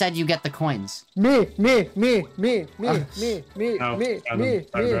explicitly said you get the coins. Me, No,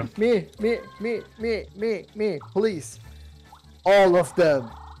 please. All of them.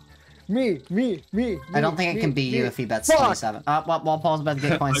 Me. I don't think it can be you if he bets Fuck. 27. Well, Paul's about to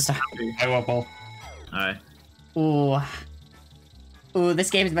get coins. I wobble. Alright. Ooh, this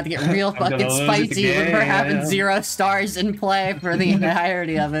game's about to get real gonna fucking lose it spicy when we're having again. 0 stars in play for the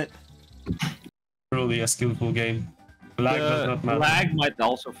entirety of it. Truly a skillful game. Lag does not matter. Lag might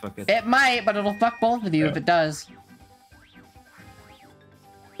also fuck it. It might, but it'll fuck both of you if it does.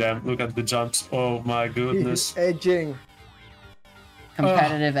 Damn, look at the jumps. Oh my goodness. Edging.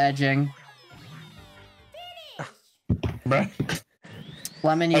 Competitive edging. Bruh.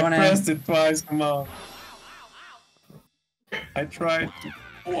 Lemon, you I wanna... pressed it twice, come on. I tried to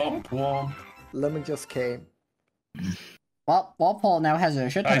womp womp. Lemon just came. Well, Paul now has a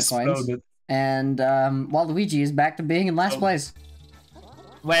shit ton I of coins. exploded. And, Waluigi is back to being in last place.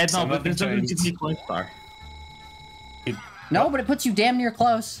 Wait, no, So but this nothing doesn't give changed. me Coin Star. No, but it puts you damn near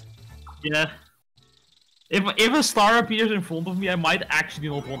close. Yeah. If a star appears in front of me, I might actually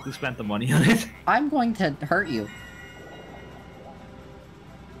not want to spend the money on it. I'm going to hurt you.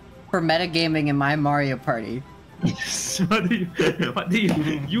 For metagaming in my Mario Party. What do you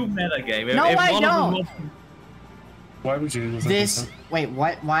metagame? No, If I one of them don't. wants- Why would you do something This... so- Wait,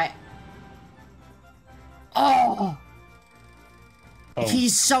 what? Why? Oh! Oh,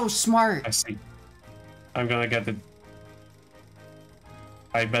 He's so smart! I see. I'm gonna get it.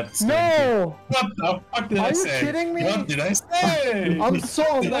 I bet it's No! What the fuck did Are I you say? kidding me? What did I say? I'm so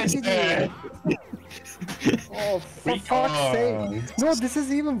What did I lucky. say? Oh, for Freak fuck's on. sake. No, this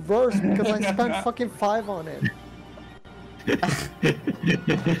is even worse because I spent fucking 5 on it.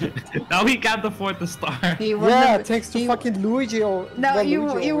 Now he can't afford the star. He wouldn't Yeah, have- thanks to he- fucking Luigi or No, well, you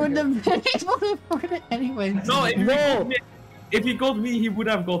Luigi over wouldn't here. have been able to afford it anyway. No, No. if he got me, he would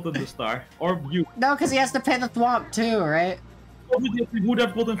have gotten the star. Or you. No, because he has to pay the thwomp too, right? He would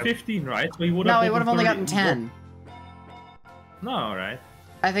have gotten 15, right? So he would No, have he would have only 30. gotten 10. No, right?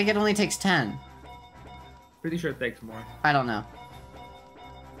 I think it only takes 10. Pretty sure it takes more. I don't know.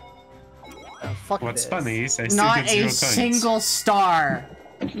 Fuck What's this. funny is I still Not get 0 a coins. single star.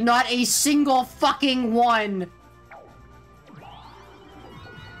 Not a single fucking one.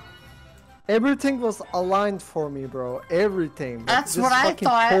 Everything was aligned for me, bro. Everything. But That's this what I fucking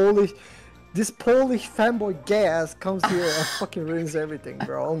thought. Polish... This Polish fanboy gay ass comes here and fucking ruins everything,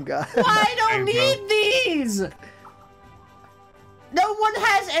 bro. Oh god. I don't need these! No one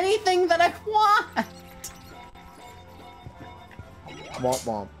has anything that I want! Womp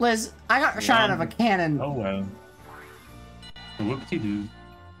womp. Liz, I got shot out of a cannon. Oh well. Whoop-de-doo.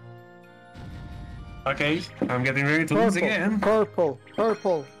 Okay, I'm getting ready to lose again. Purple.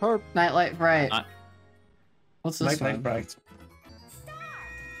 Nightlight bright. What's this Nightlight one? bright.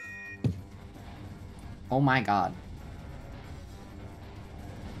 Oh my god.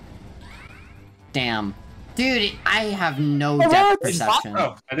 Damn. Dude, I have no depth perception.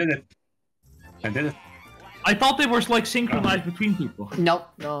 Oh, I did it. I thought they were like synchronized between people. Nope.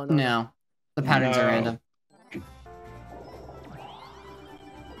 No. The patterns are random.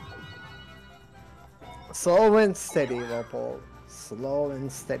 Slow and steady, Wapol. Slow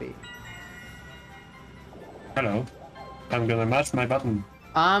and steady. Hello. I'm gonna match my button.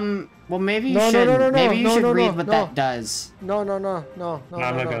 Well, maybe you should. Maybe you should read what that does. No. I'm not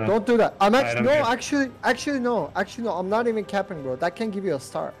gonna. Don't do that. I'm actually no. care. Actually, no. I'm not even capping, bro. That can give you a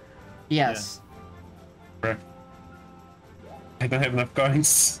star. Yes. Yeah. I don't have enough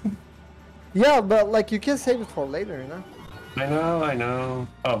coins. Yeah, but like you can save it for later, you know. I know.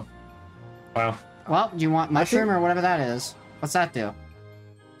 Oh. Wow. Well, do you want mushroom or whatever that is? What's that do?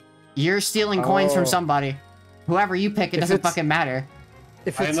 You're stealing coins from somebody. Whoever you pick, it doesn't fucking matter.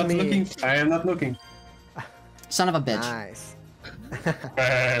 If it's me. I am not looking. Son of a bitch. Nice.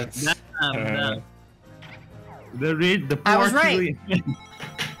 I was right.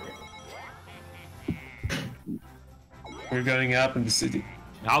 We're going up in the city.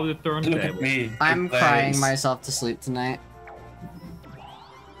 Now the turn Look table. at me. I'm crying myself to sleep tonight.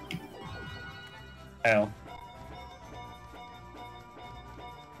 Hell.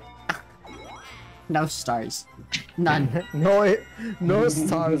 No stars. None. No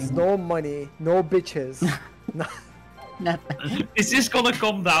stars, no money, no bitches. Nothing. It's just gonna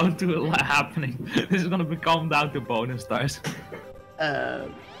come down to happening. This is gonna come down to bonus stars. Fuck.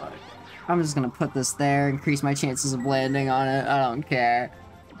 I'm just gonna put this there, increase my chances of landing on it. I don't care.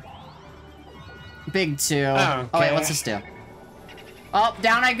 Big 2. Oh wait, what's this do? Oh,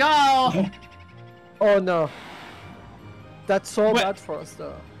 down I go! Oh no. That's so bad for us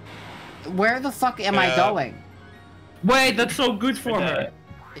though. Where the fuck am I going? Wait, that's so good for her.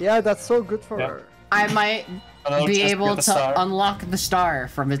 Yeah, that's so good for her. I might be able to unlock the star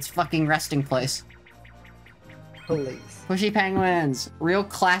from its fucking resting place. Please. Pushy Penguins. Real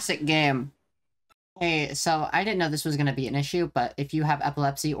classic game. Hey, so I didn't know this was going to be an issue, but if you have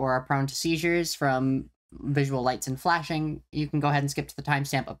epilepsy or are prone to seizures from visual lights and flashing, you can go ahead and skip to the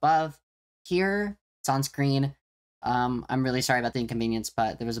timestamp above. Here, it's on screen. I'm really sorry about the inconvenience,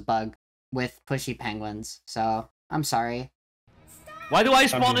 but there was a bug with Pushy Penguins, so I'm sorry. Why do I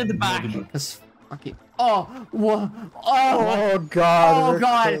spawn in the back? Because, okay. Oh, whoa, oh god. Oh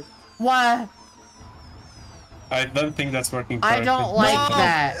god. What? I don't think that's working. I don't like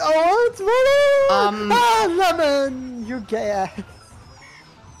that. Oh, it's running! Lemon, you gay ass.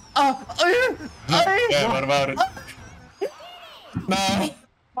 Yeah, what about it? No!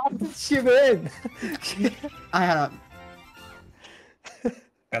 She win! I had a...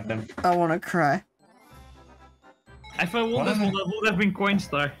 Got them. I wanna cry. If I won this one, that would have been coin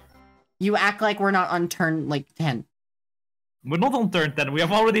star. You act like we're not on turn, like, 10. We're not on turn 10, we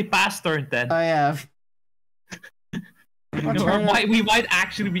have already passed turn 10. Oh yeah. We might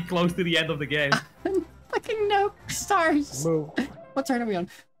actually be close to the end of the game. Fucking no stars. Move. What turn are we on?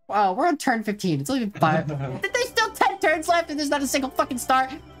 Wow, we're on turn 15. It's only been 5. There's still 10 turns left and there's not a single fucking star.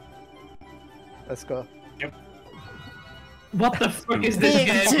 Let's go. Yep. What the fuck is this Big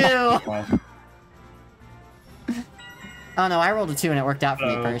game? 2! Wow. Oh no, I rolled a 2 and it worked out for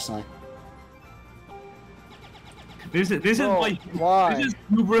me personally. This is like why? This is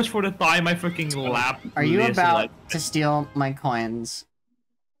hubris for the time I fucking lapped. Are you about to steal my coins?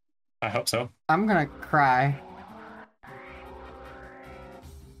 I hope so. I'm gonna cry.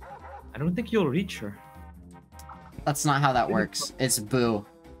 I don't think you'll reach her. That's not how that works. It's boo.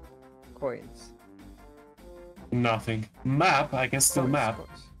 Coins. Nothing. Map? I can still map.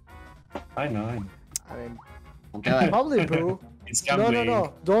 Coins. I know. I mean, Don't do it. probably boo. It's gambling.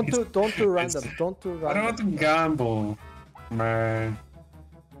 No. Don't do random. Don't do random. I don't want to gamble, man.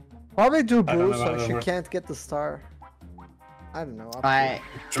 Probably do I don't boo know so how she that can't get the star. I don't know.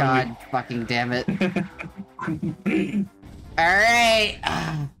 God fucking damn it. Alright.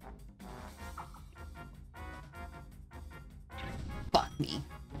 Fuck me.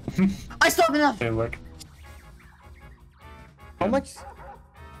 I still have enough! Didn't work. How much?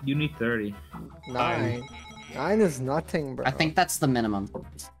 You need 30. 9. 9 is nothing, bro. I think that's the minimum.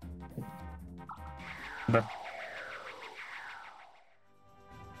 but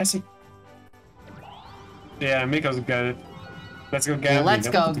I see. Yeah, Miko's got it. Let's go gambling. Let's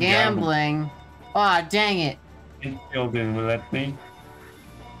go gambling. Aw, dang it. It still didn't let me.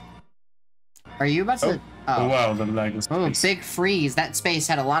 Are you about to... Oh wow, the lag is... Oh, big freeze. That space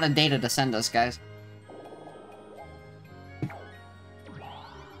had a lot of data to send us, guys.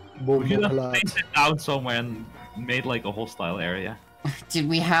 We should have placed it down somewhere and made like a hostile area. Dude,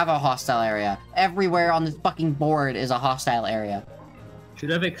 we have a hostile area. Everywhere on this fucking board is a hostile area.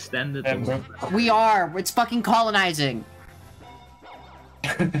 Should have extended them. We are! It's fucking colonizing!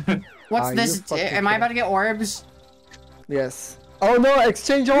 What's this? Am I about to get orbs? Yes. Oh no,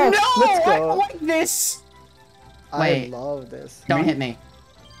 exchange orbs! No! Let's go! I like this! Wait. I love this. Don't hit me.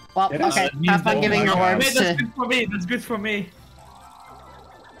 Well, Yes. okay. Have fun giving your orbs Wait, that's good for me. That's good for me.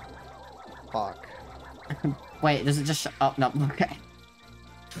 Fuck. Wait, does it just... Oh, no. Okay.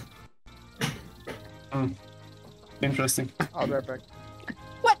 Interesting. I'll be right back.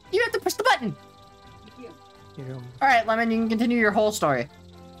 What? You have to push the button! Yeah. Alright, Lemon, you can continue your whole story.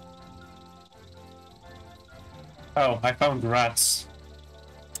 Oh, I found rats.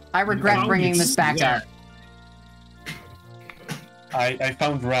 I regret bringing this back up. I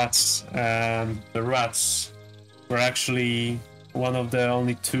found rats, and the rats were actually one of the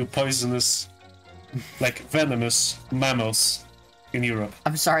only 2 poisonous, like venomous mammals in Europe.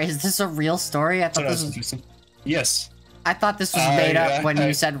 I'm sorry, is this a real story? I thought this was... Interesting. Yes. I thought this was made up when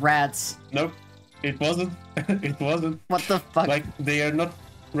you said rats. Nope, it wasn't. It wasn't. What the fuck? Like, they are not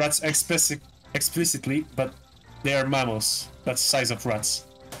rats explicitly, but they are mammals. That's the size of rats.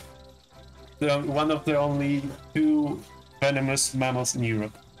 They're one of the only 2 venomous mammals in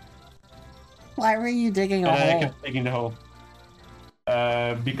Europe. Why were you digging a I hole? kept digging the hole.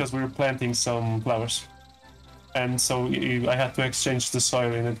 Because we were planting some flowers. And so I had to exchange the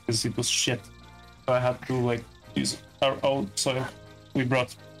soil in it because it was shit. So I had to, like, use our old soil we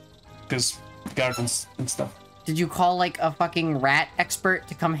brought. Because gardens and stuff. Did you call, like, a fucking rat expert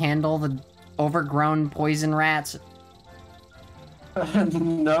to come handle the overgrown poison rats?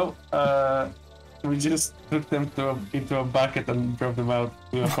 No, we just took them into a bucket and drove them out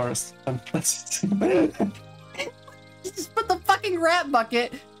to a forest. And that's it. You just put the fucking rat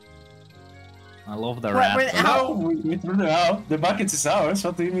bucket. I love the rat. No, we threw them out. The bucket is ours.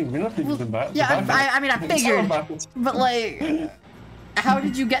 What do you mean? We're not leaving them back. Yeah, I mean, I figured. But, like, how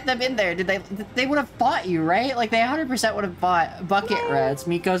did you get them in there? Did they would have fought you, right? Like, they 100% would have fought bucket rats.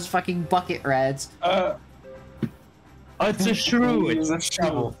 Miko's fucking bucket rats. It's a shrew. We used a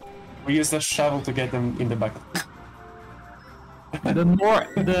shovel. We used a shovel to get them in the bucket.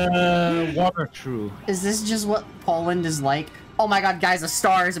 The water shrew. Is this just what Poland is like? Oh my god, guys, a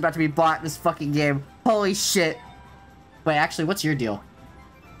star is about to be bought in this fucking game. Holy shit. Wait, actually, what's your deal?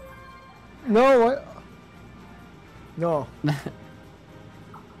 No, what? No.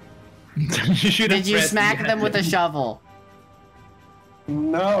 Did you smack them with a shovel?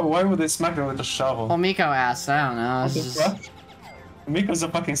 No, why would they smack them with a shovel? Well, Miko asked. I don't know. What the fuck? Miko's a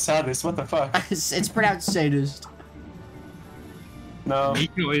fucking sadist. What the fuck? It's pronounced sadist. No.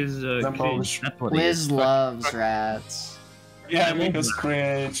 Miko is Liz loves rats. Yeah, Miko's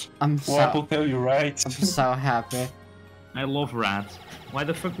cringe. I'm What will tell you right? I'm so happy. I love rats. Why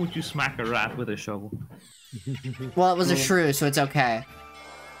the fuck would you smack a rat with a shovel? Well, it was a shrew, so it's okay.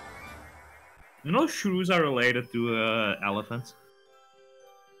 You know shrews are related to elephants.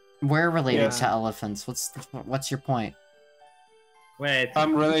 We're related to elephants. What's your point? Wait.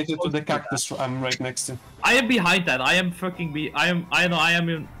 I'm related to the cactus I'm right next to. I am behind that. I am fucking I am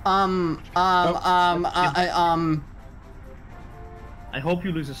in. I hope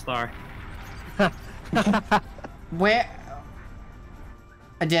you lose a star. Where?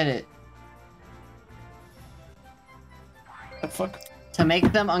 I did it. The fuck? To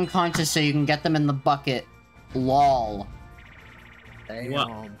make them unconscious so you can get them in the bucket. LOL.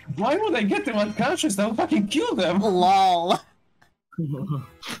 Damn. Why would I get them unconscious? I'll fucking kill them. LOL.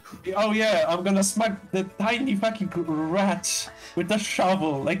 Oh yeah, I'm gonna smack the tiny fucking rat with a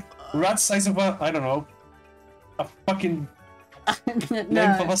shovel. Like, rat size of a, I don't know, a fucking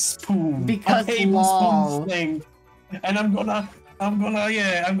length of a spoon. Because a tablespoon thing. And I'm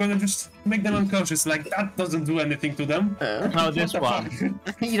gonna just make them unconscious. Like, that doesn't do anything to them. No, this one.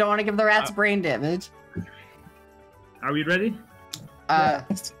 You don't want to give the rats brain damage. Are we ready?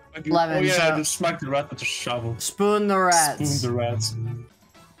 Lemon, oh yeah, so just smack the rat with a shovel. spoon the rats. Spoon the rats.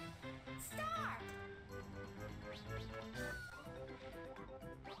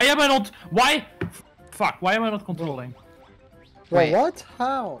 Why am I not? Why? Fuck! Why am I not controlling? Wait, what?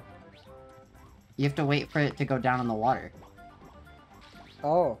 How? You have to wait for it to go down in the water.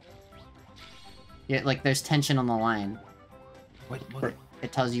 Oh. Yeah, like there's tension on the line. What?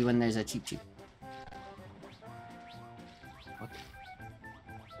 It tells you when there's a cheap.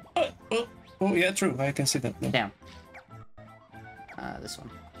 Oh, yeah, true. I can see that. Yeah. Damn. This one.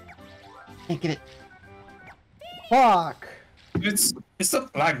 Can't get it. Fuck! It's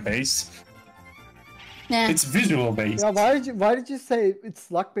not lag based. Nah. It's visual based. Yeah, why did you say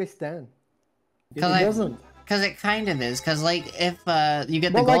it's luck based then? It doesn't. Because it kind of is. Because like if you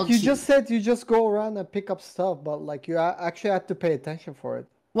get the But gold. like you just said, you just go around and pick up stuff, but like you actually have to pay attention for it.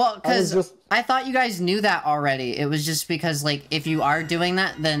 Well, because I thought you guys knew that already. It was just because like if you are doing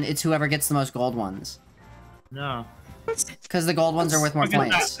that, then it's whoever gets the most gold ones. No. Because the gold ones are worth more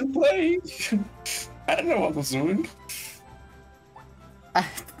points. Play. I don't know what I was doing.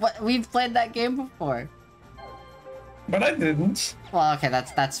 We've played that game before. But I didn't. Well, okay,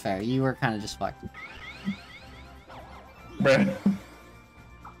 that's fair. You were kind of just fucked. Bruh.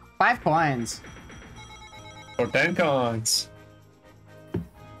 5 coins. Or 10 coins.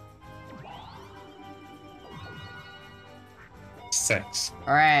 Six.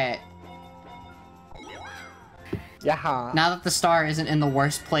 Alright. Yeah. Now that the star isn't in the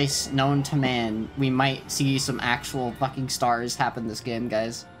worst place known to man, we might see some actual fucking stars happen this game,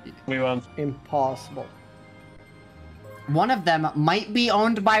 guys. We won. Impossible. One of them might be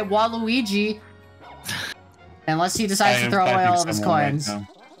owned by Waluigi. Unless he decides to throw away all of his coins.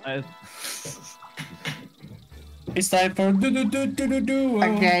 Right it's time for do.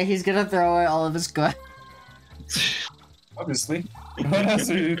 Okay, he's gonna throw away all of his coins. Obviously. What else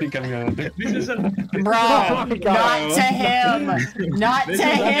do you think I'm gonna do? This is a Bro, not to him! Not to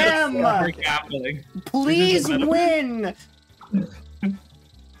him! Please win!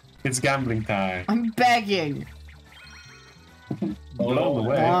 It's gambling time. I'm begging. Blown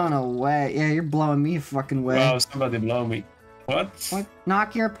away. Blown away. Yeah, you're blowing me fucking away. Wow, somebody blow me. What? What?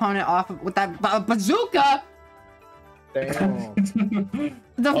 Knock your opponent off with that bazooka! Damn.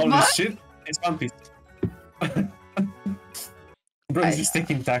 The Holy fuck? shit, it's One Piece. Bro, he's just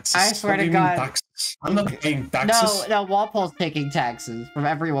taking taxes. I swear What to do you mean God. taxes? I'm not paying taxes. No, Walpole's taking taxes from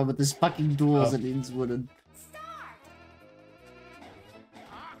everyone with his fucking duels and he's wooden.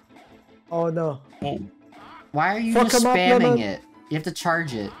 Oh no. Oh. Why are you Fuck just him up, spamming Lemon. it? You have to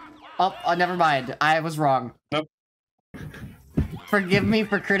charge it. Oh, never mind. I was wrong. Nope. Forgive me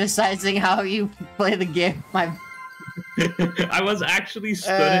for criticizing how you play the game. I was actually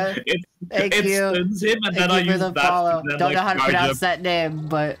stunned. Thank it you. stuns him, and then Thank I you for use the that. follow. And then, Don't like, know how to charge pronounce him. that name,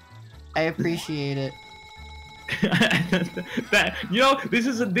 but I appreciate it. You know, this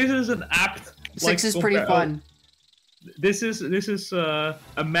is an apt. 6 is pretty fun. This is a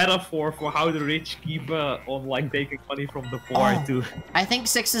metaphor for how the rich keep on like taking money from the poor too. I think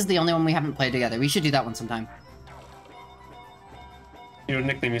 6 is the only one we haven't played together. We should do that one sometime. Your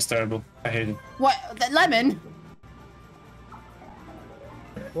nickname is terrible. I hate it. What? Lemon?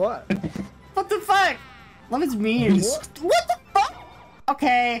 What? What the fuck? Lemon's mean. What the fuck?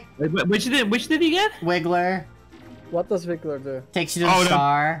 Okay. Wait, which did he get? Wiggler. What does Vickler do? Takes you to the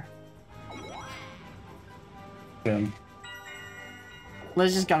star. Yeah.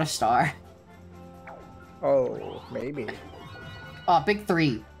 Liz just got a star. Oh, maybe. Oh, big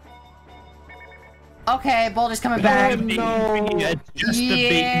 3. Okay, Boulder's coming back. No. Just a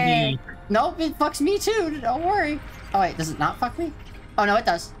big knee. Nope, it fucks me too. Don't worry. Oh wait, does it not fuck me? Oh no, it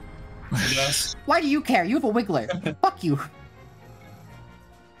does. Yes. Why do you care? You have a Wiggler. Fuck you.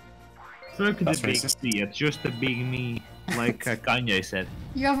 Fuck the That's big racist. knee. It's just a big knee, like Kanye said.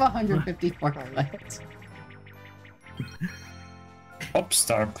 You have 154 points.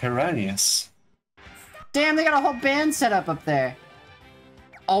 Popstar Piranhas. Damn, they got a whole band set up there.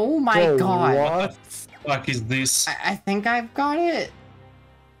 Oh my god. What? Fuck is this? I think I've got it.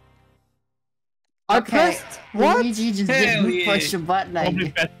 I Okay, pressed what? Luigi just Hell didn't yeah. push a button. Probably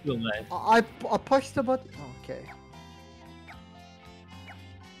I festival night. I pushed the button. Okay.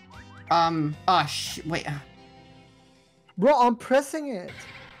 Oh wait. Bro, I'm pressing it.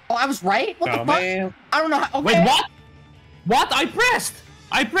 Oh, I was right? What the Oh, fuck? man. I don't know how. Okay. Wait, what? What? I pressed.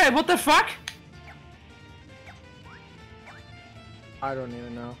 What the fuck? I don't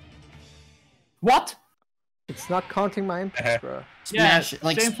even know. What? It's not counting my inputs, bro. Smash Yeah, it,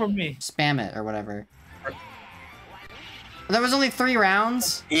 like same for me. spam it or whatever. There was only 3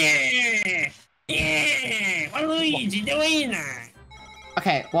 rounds. Yeah! Yeah! What are you doing?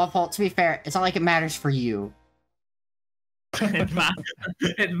 Okay, well, to be fair, it's not like it matters for you.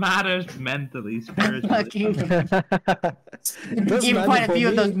 It matters mentally, spiritually. Fucking Doesn't even matter quite a for few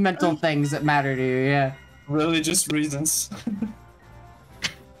of me. those mental things that matter to you, yeah. Religious reasons.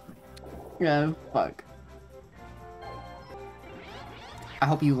 Yeah, fuck. I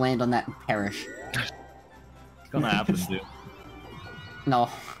hope you land on that and perish. It's gonna happen, dude. No.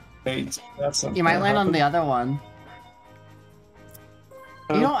 Wait, that's You might land on the other one.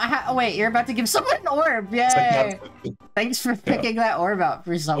 You don't wait, you're about to give someone an orb! Yay! Thanks for picking that orb out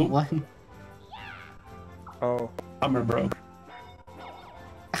for someone. Oh. Hammer broke.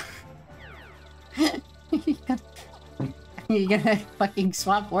 You're gonna fucking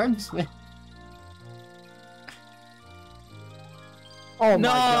swap orbs with. Oh my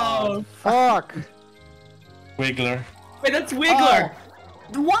god. Fuck! Wiggler. Wait, that's Wiggler!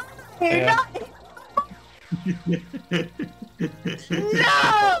 Oh. What? Yeah.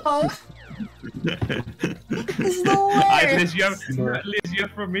 No! This is the worst! Liz, you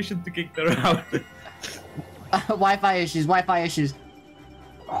have permission to kick her out. Wi-Fi issues, Wi-Fi issues.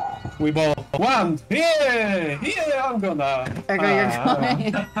 We both won! Yeah! Yeah, I'm gonna... There go, you're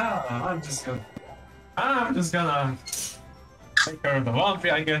going. I'm just gonna... take care of the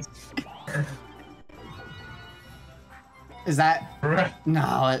laundry, I guess. Is that...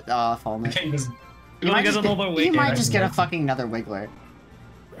 No, it... Oh, if only. You might just get a fucking another Wiggler.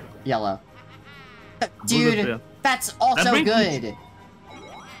 Yellow. Dude, that's also good!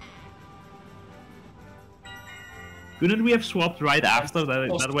 Couldn't we have swapped right after?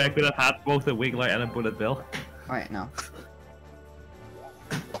 That way I could have had both a Wiggler and a Bullet Bill. Alright, no.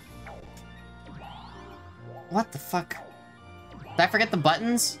 What the fuck? Did I forget the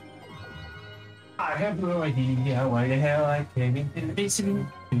buttons? I have no idea why the hell I came into the basement.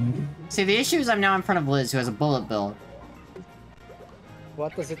 See, the issue is I'm now in front of Liz, who has a bullet bill.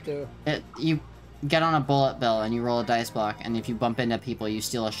 What does it do? You get on a bullet bill and you roll a dice block, and if you bump into people, you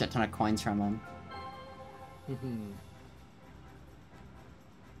steal a shit ton of coins from them.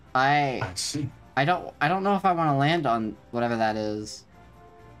 I don't know if I want to land on whatever that is.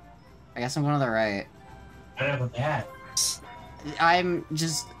 I guess I'm going to the right. Whatever that. I'm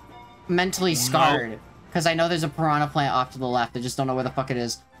just mentally scarred because I know there's a piranha plant off to the left. I just don't know where the fuck it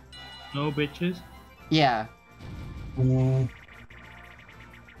is. No bitches. Yeah.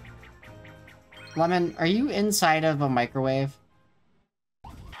 Lemon, are you inside of a microwave?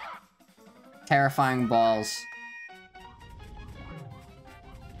 Terrifying balls.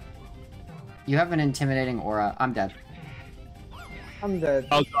 You have an intimidating aura. I'm dead. I'm dead.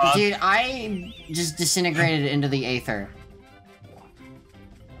 Oh god. Dude, I just disintegrated into the aether.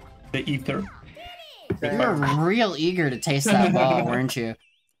 The ether. You were real eager to taste that ball, weren't you?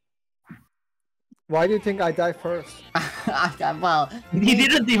 Why do you think I die first? Well... He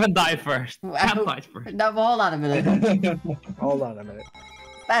didn't even die first. Cam died first. No, but hold on a minute. Hold on a minute.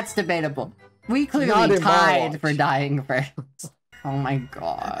 That's debatable. We clearly tied for dying first. Oh my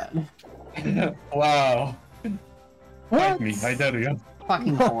god. Wow. Fight me, I dare you.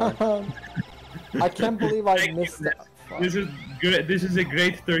 Fucking Korner. I can't believe I missed that. This is good. This is a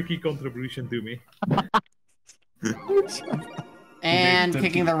great turkey contribution to me. And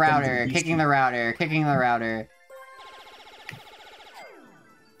kicking the router, kicking the router, kicking the router.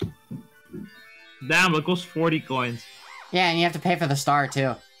 Damn, it costs 40 coins. Yeah, and you have to pay for the star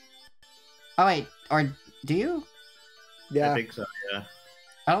too. Oh wait, or do you? Yeah. I think so, yeah.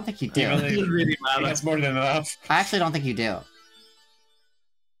 I don't think you do. Really That's more than enough. I actually don't think you do.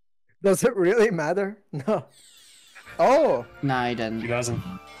 Does it really matter? No. Oh! No, he didn't. He doesn't.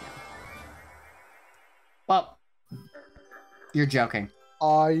 Well, you're joking.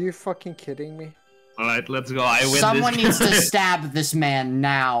 Are you fucking kidding me? Alright, let's go. I win Someone this. needs to stab this man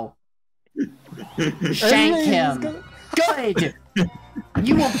now. Shank him. Good!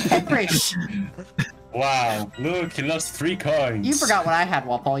 You will perish! Wow, look, he lost 3 coins. You forgot what I had,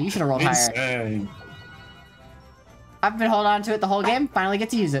 Walpole. You should have rolled higher. Insane. I've been holding on to it the whole game. Finally get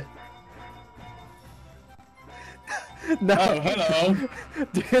to use it. No. Oh, hello.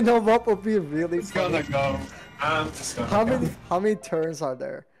 Do you know what would be really It's funny? gonna go. I'm just gonna go. How many turns are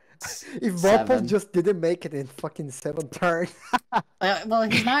there? If 7. Wapple just didn't make it in fucking 7 turns. Well,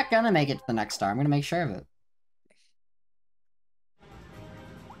 he's not gonna make it to the next star. I'm gonna make sure of it.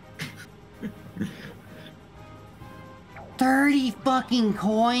 $30 fucking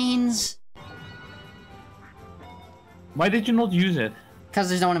coins? Why did you not use it? Because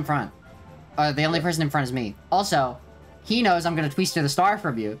there's no one in front. The only person in front is me. Also, he knows I'm gonna twister the star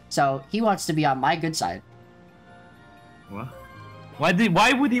from you, so he wants to be on my good side. What?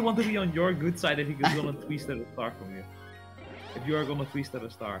 Why would he want to be on your good side if he was gonna twist the star from you? If you are gonna twist the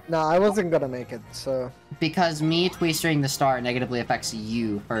star. No, I wasn't gonna make it, so... Because me twistering the star negatively affects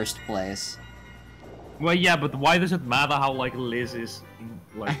you first place. Well, yeah, but why does it matter how, like, Liz is,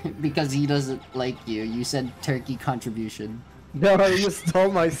 like... Because he doesn't like you. You said turkey contribution. No, you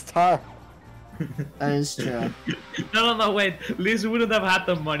stole my star. That is true. No, wait. Liz wouldn't have had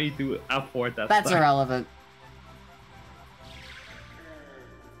the money to afford that. That's irrelevant.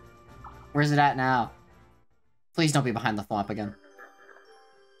 Where's it at now? Please don't be behind the thwomp again.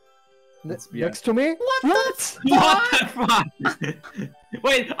 Next to me? What the fuck?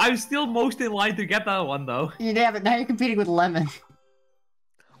 Wait, I'm still most in line to get that one though. Yeah, but now you're competing with Lemon.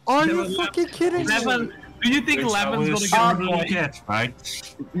 Are you fucking kidding me? Lemon, do you think Lemon's gonna get right?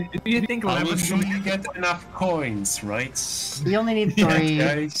 Do you think Lemon's gonna get enough coins, right? We only need 3.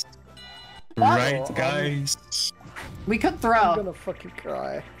 Guys. Right, guys. We could throw. I'm gonna fucking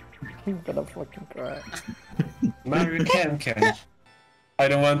cry. I'm gonna fucking cry. No, you can. I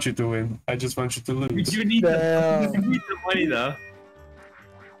don't want you to win. I just want you to lose. You need, the money though.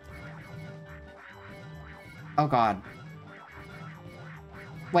 Oh god.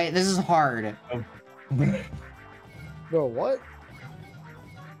 Wait, this is hard. Bro, what?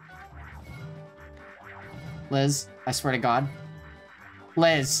 Liz, I swear to god.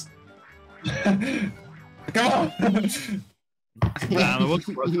 Liz. Come on!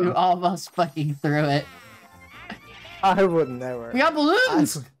 You almost fucking threw it. I would never. We got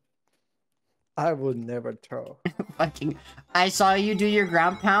balloons! I would never throw. Fucking. I saw you do your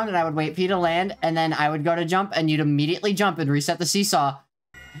ground pound and I would wait for you to land and then I would go to jump and you'd immediately jump and reset the seesaw.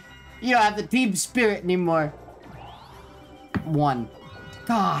 You don't have the team spirit anymore. 1.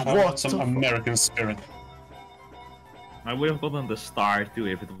 God. I want some American spirit. I would have gotten the star too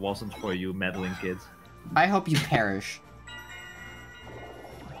if it wasn't for you meddling kids. I hope you perish.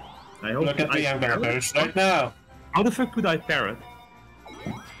 I hope Look at me, I'm gonna perish right now. How the fuck could I parrot?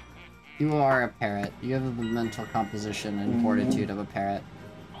 You are a parrot. You have the mental composition and fortitude of a parrot.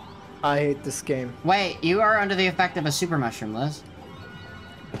 I hate this game. Wait, you are under the effect of a super mushroom, Liz.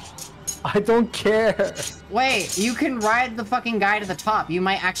 I don't care. Wait, you can ride the fucking guy to the top. You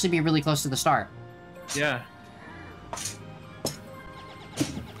might actually be really close to the star. Yeah.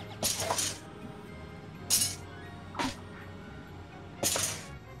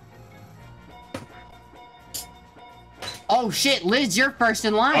 Oh shit, Liz, you're first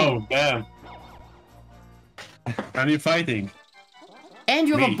in line. Oh, damn. And you're fighting. And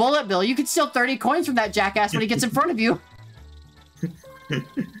you have a bullet bill. You can steal 30 coins from that jackass when he gets in front of you.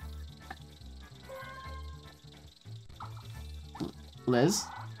 Liz?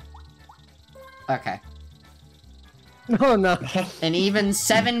 Okay. No. And even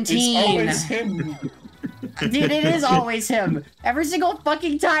 17. It's always him. Dude, it is always him. Every single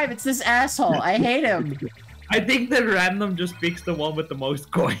fucking time, it's this asshole. I hate him. I think that random just picks the one with the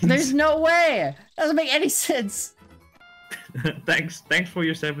most coins. There's no way. That doesn't make any sense. Thanks for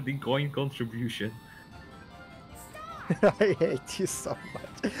your 17 coin contribution. I hate you so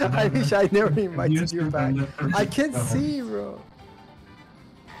much. I wish I never invited you back. I can't see, bro.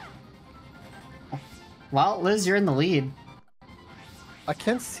 Well, Liz, you're in the lead. I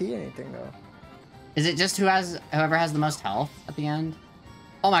can't see anything though. Is it just whoever has the most health at the end?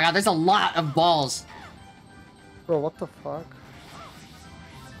 Oh my god, there's a lot of balls. Bro, what the fuck?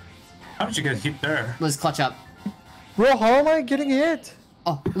 How did you get hit there? Liz, clutch up. Bro, how am I getting hit?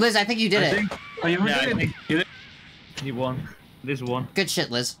 Oh, Liz, I think you did it. Oh, you did it? You won. This one. Good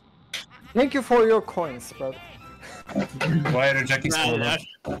shit, Liz. Thank you for your coins, bro. Why are you rejecting someone?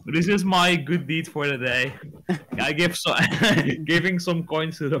 This is my good deed for the day. I give giving some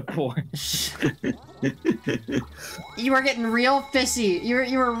coins to the poor. You were getting real fussy. You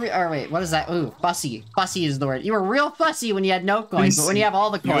were or wait, what is that? Ooh, fussy. Fussy is the word. You were real fussy when you had no coins, but when you have all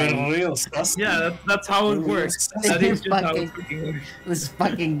the coins. You're real fussy. Yeah, that's how it works. That is just how it fucking works. This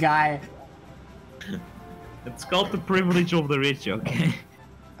fucking guy. It's called the privilege of the rich, okay?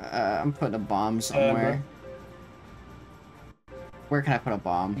 I'm putting a bomb somewhere. Where can I put a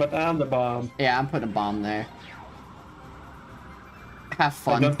bomb? But I'm the bomb. Yeah, I'm putting a bomb there. Have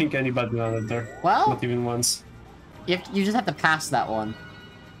fun. I don't think anybody landed there. Well, not even once. You just have to pass that one.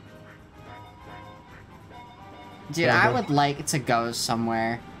 Dude, Yeah, I would like to go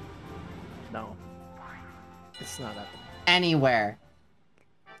somewhere. No. It's not happening. Anywhere.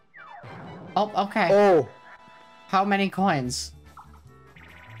 Oh, okay. Oh! How many coins?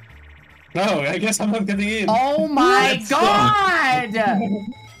 No, I guess I'm not getting in. Oh my god!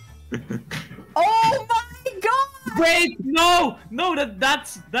 Oh my god! Wait, no,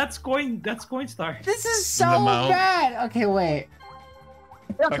 that's coin star. This is so bad. Okay, wait.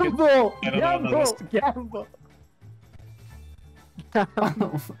 Gamble! Gamble!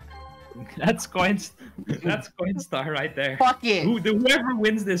 That's coin star right there. Fuck it. Whoever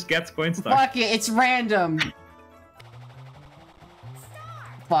wins this gets coin star. Fuck it. It's random.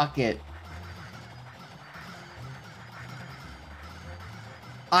 Fuck it.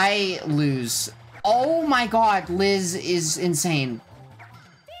 I lose. Oh my god, Liz is insane.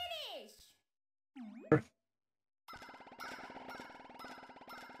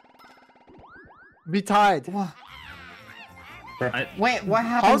 We tied. Wait, what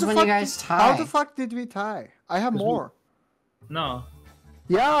happens when you guys tie? How the fuck did we tie? I have more. No.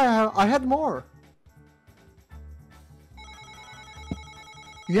 Yeah, I had more.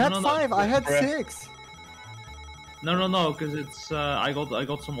 You had 5, I had 6. No, because it's I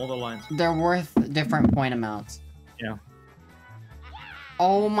got some other lines. They're worth different point amounts. Yeah.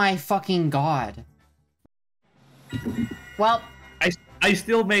 Oh my fucking god. Well, I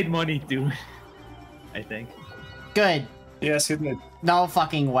still made money too. I think. Good. Yes, you did. No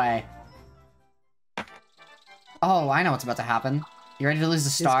fucking way. Oh, I know what's about to happen. You ready to lose a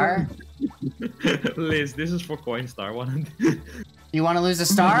star? Liz, this is for Coinstar. You want to lose a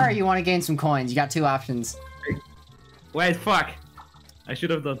star or you want to gain some coins? You got 2 options. Wait, fuck. I should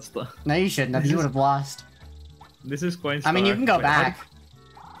have done stuff. No, you shouldn't have. You would have lost. This is Coinstar. I mean, you can go back.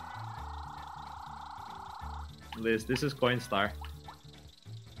 Liz, this is Coinstar.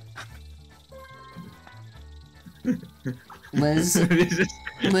 Liz,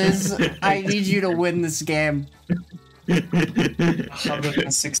 I need you to win this game.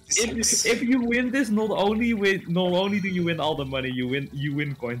 166. If you win this, not only do you win all the money, you win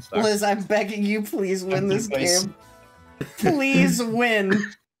Coinstar. Liz, I'm begging you, please win this game. Please win.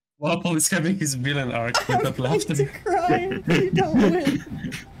 Waffle is having his villain arc I'm without going to laughter. cry if you don't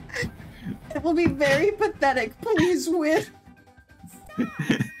win. It will be very pathetic. Please win.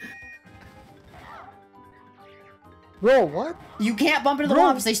 Bro, what? You can't bump into the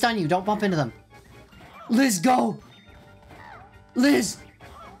mobs. They stun you. Don't bump into them. Liz, go. Liz.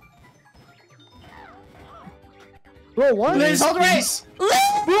 Bro, what? Liz, hold right.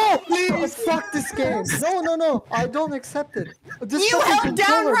 Bro, please. Fuck this game. No. I don't accept it. This You held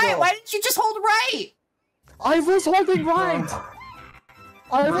down right. Bro. Why didn't you just hold right? I was holding right.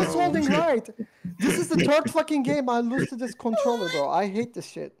 I was holding right. This is the 3rd fucking game I lose to this controller, bro. I hate this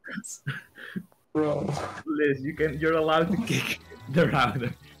shit. Bro. Liz, you're allowed to kick the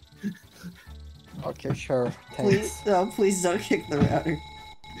router. Okay, sure. Thanks. Please don't kick the router.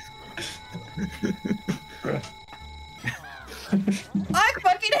 I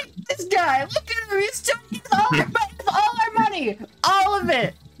fucking hate this guy. Look at him. He's taking all our money. All of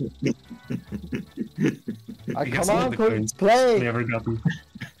it. Come on, coins. Play. Never got me.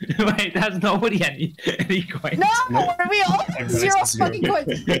 Wait, has nobody any coins? No, we all have 0 fucking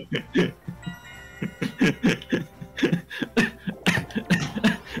coins.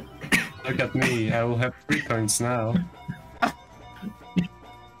 Look at me, I will have 3 coins now.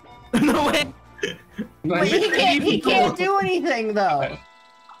 No way! But he can't do anything though.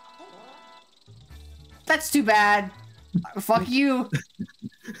 That's too bad. Fuck you.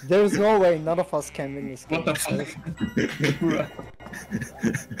 There's no way none of us can win this game. What the fuck?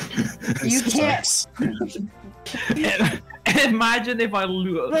 You can't. Imagine if I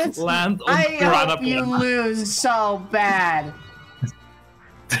land on I Piranha hope you Plant. lose so bad.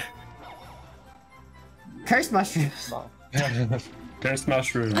 Curse mushrooms. Curse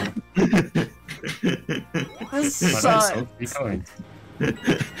mushroom. This But I sucks. sold 3 coins.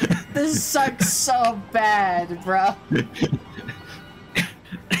 This sucks so bad, bro.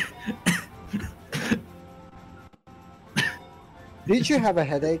 Did you have a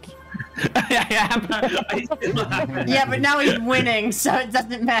headache? Yeah, but now he's winning, so it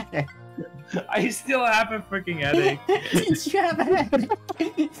doesn't matter. I still have a freaking headache. Did you have a headache?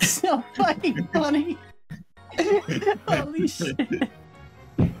 It's so fucking funny. Holy shit.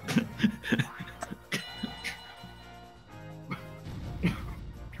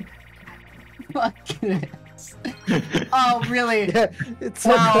 Fuck this. Oh, really? Yeah, it's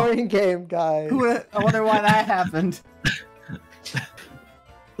Wow. a boring game, guys. I wonder why that happened.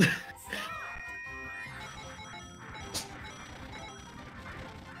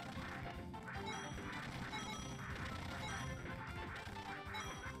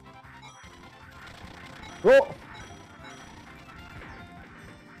 Bro.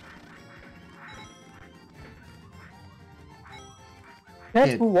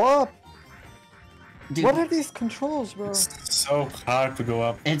 Let's Dude. move up. Dude, What are these controls, bro? It's so hard to go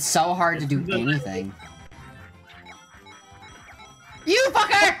up. it's so hard to do anything. You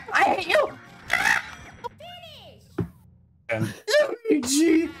fucker! I hate you! And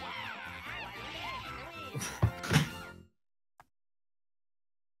Luigi!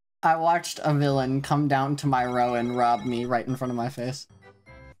 I watched a villain come down to my row and rob me right in front of my face.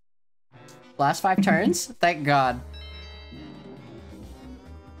 Last 5 turns? Thank God.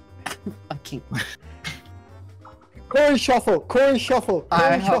 Fucking... Coin shuffle. Coin shuffle. I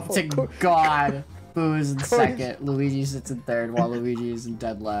Coin hope shuffle. to God Boo is in second, Luigi sits in third, while Luigi is in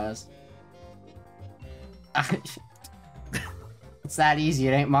dead last. It's that easy,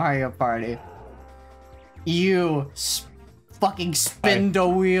 it ain't Mario Party. You fucking spin the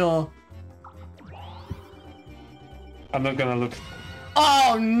wheel. I'm not gonna look.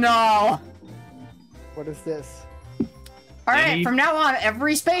 Oh no! What is this? Alright, from now on,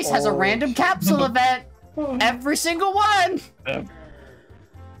 every space has a random capsule event. Every single one!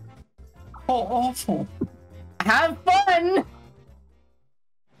 Oh, awful. Have fun!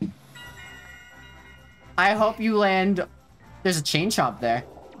 I hope you land... There's a chain shop there.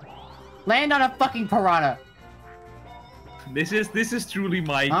 Land on a fucking piranha. This is truly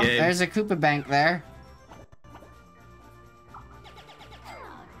my game. There's a Koopa bank there.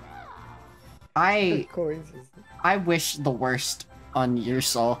 I wish the worst on your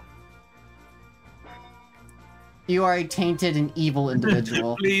soul. You are a tainted and evil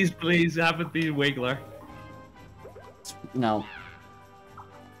individual. Please, have it be Wiggler. No.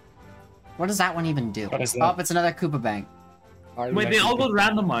 What does that one even do? What is that? Oh, it's another Koopa bank. Wait, they all got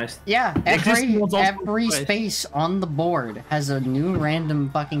randomized. Yeah, every space on the board has a new random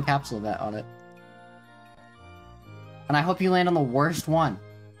fucking capsule event on it. And I hope you land on the worst one.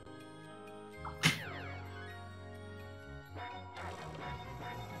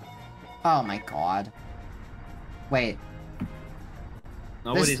 Oh my god. Wait.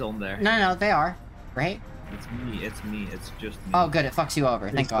 Nobody's on there. No, they are. Right? It's me, it's just me. Oh good, it fucks you over,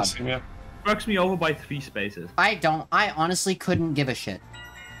 thank god. It fucks me over by 3 spaces. I honestly couldn't give a shit.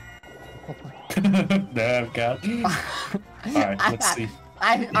 Damn, God. Alright, let's see.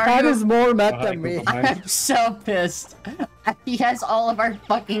 That is more mad than me. I'm so pissed. He has all of our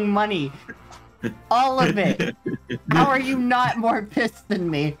fucking money. All of it. How are you not more pissed than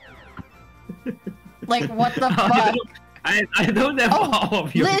me? Like, what the fuck? I don't have all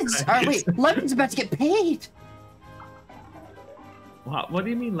of you. Liz! Wait, Lemon's about to get paid! What do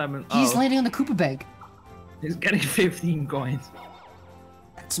you mean, Lemon? He's landing on the Koopa bank. He's getting 15 coins.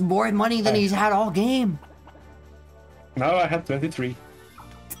 That's more money than he's had all game. No, I had 23.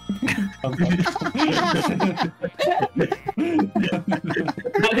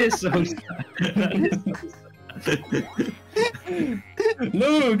 That is so sad.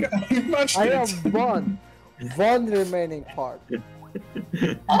 Look, I have one remaining part.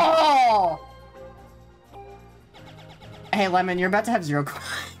 Oh! Hey, Lemon, you're about to have 0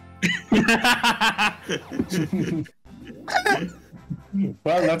 coins.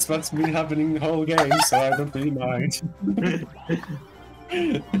 Well, that's what's been happening the whole game, so I don't really mind.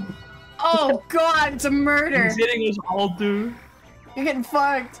 Oh god, it's a murder! He's hitting us all, dude. You're getting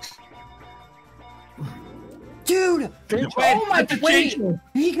fucked. Dude! Wait, oh my wait! chain.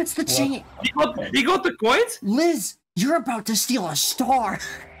 He gets the chain! He got the coins? Liz, you're about to steal a star!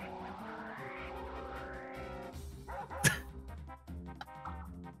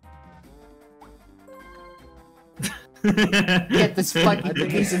 Get this fucking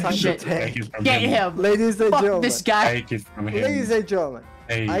piece of shit. Get him! Ladies and Fuck gentlemen. this guy! Take it from him. Ladies and gentlemen,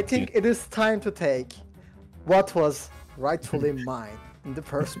 Take I think it is time to take what was rightfully mine in the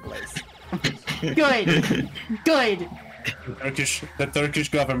first place. Good! Good! The Turkish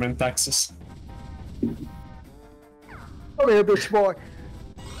government taxes. Come here, bitch boy.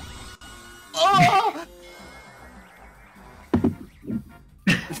 Oh!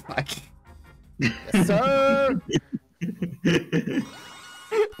 Fuck. Yes, sir.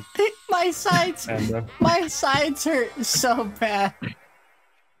 My sides hurt so bad.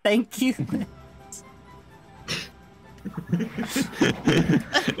 Thank you.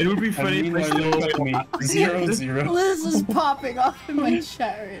 It would be funny if I look at me. 0-0. Liz is popping off in my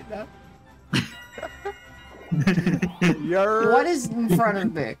chat right now. What is in front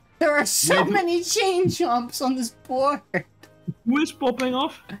of me? There are so many chain jumps on this board. Who is popping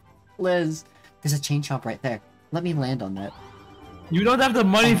off? Liz, there's a chain chomp right there. Let me land on that. You don't have the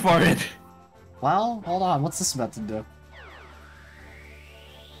money for it. Well, hold on. What's this about to do?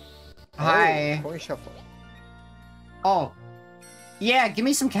 Hi. Coin shuffle. Oh. Yeah, give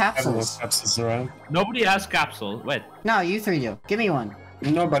me some capsules. Capsules around. Nobody has capsule. Wait. No, you 3 do. Give me one.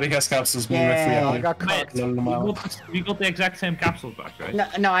 Nobody has capsules. Yeah. I got cocked. We got the exact same capsule back, right?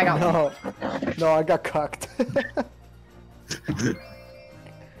 No, I got one. No, I got cocked.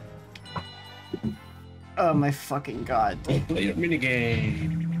 Oh my fucking god. Play your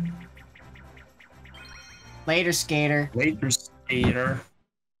minigame. Later, skater. Later, skater.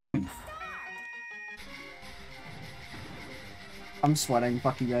 I'm sweating,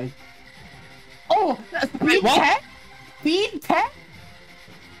 fuck you guys. Oh! Wait, what? Pet? Feed pet?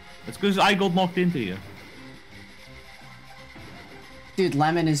 It's because I got knocked into you. Dude,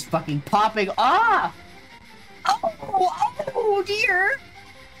 Lemon is fucking popping off! Oh dear!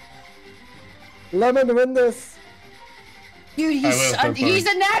 Lemon, win this! Dude, he's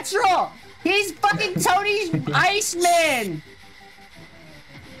a natural! He's fucking Tony's Iceman!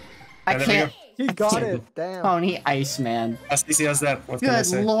 I can't. He got it, damn. Tony Iceman. As easy as that. What can I Good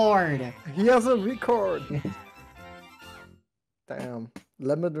say? lord. He has a record. Damn.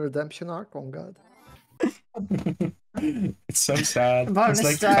 Lemon redemption arc, oh god. It's so sad. Bonus it's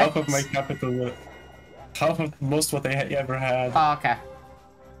like stars. half of my capital. Half of most what I ever had. Oh, okay.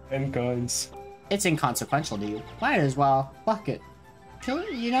 And coins. It's inconsequential to you. Might as well. Fuck it.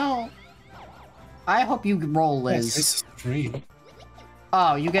 You know. I hope you roll, Liz. Yes, this is free.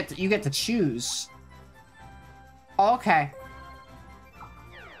 Oh, you get to choose. Okay.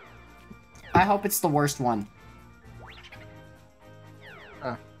 I hope it's the worst one.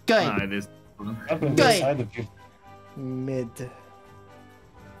 Good. It is. Good. Mid.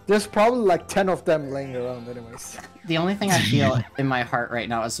 There's probably like 10 of them laying around anyways. The only thing I feel in my heart right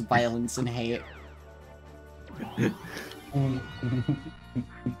now is violence and hate.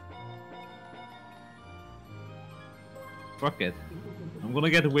 Fuck it. I'm gonna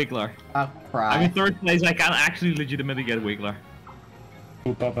get a Wiggler. I'll cry. I'm in third place. I can actually legitimately get a Wiggler.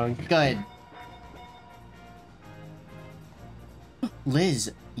 Good.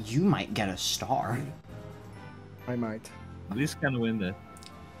 Liz, you might get a star. I might. At least can win this.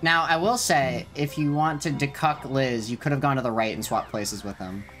 Now, I will say, if you want to decuck Liz, you could have gone to the right and swapped places with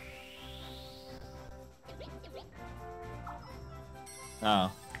him.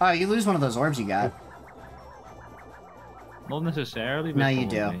 Oh. Oh, you lose one of those orbs you got. Not necessarily, but No, you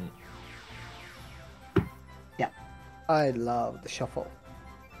do. probably. Yeah. I love the shuffle.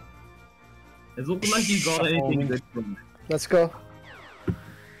 It looks like you got anything good from it. Let's go.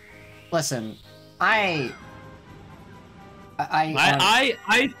 Listen, I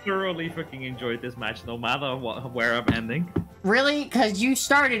thoroughly fucking enjoyed this match, no matter where I'm ending. Really? Because you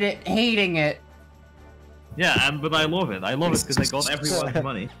started it hating it. Yeah, but I love it. I love it because I got everyone's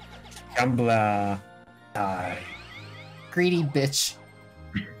money. Gambler. Die. Greedy bitch.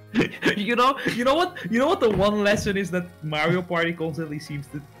 you know what the one lesson is that Mario Party constantly seems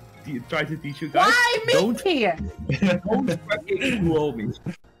to try to teach you guys? Why me? Don't fucking blow me.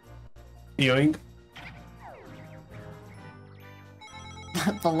 Yoink.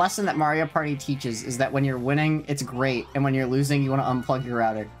 The lesson that Mario Party teaches is that when you're winning, it's great, and when you're losing, you want to unplug your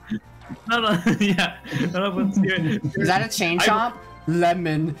router. No, yeah. No, but Is that a chain chomp?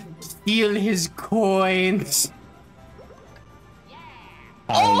 Lemon, steal his coins.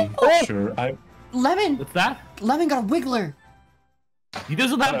 Lemon! What's that? Lemon got a Wiggler. He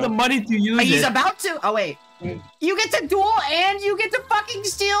doesn't have the money to use it. He's about to. Oh wait, you get to duel and you get to fucking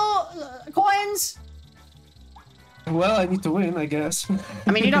steal coins. Well, I need to win, I guess.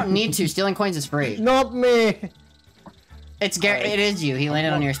 I mean, you don't need to. Stealing coins is free. Not me. It is you. He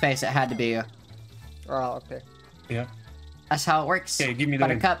landed on your space. It had to be you. Oh, okay. Yeah. That's how it works. Okay, give me the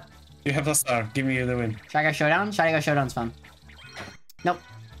win. Buttercup. You have a star. Give me the win. Should I go showdown? Should I go showdown's fun? Nope.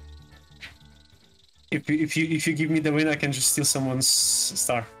 If you give me the win, I can just steal someone's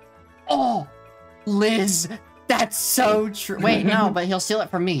star. Oh, Liz, that's so true. Wait, no, but he'll steal it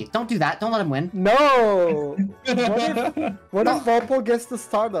from me. Don't do that. Don't let him win. No. What if Volpo gets the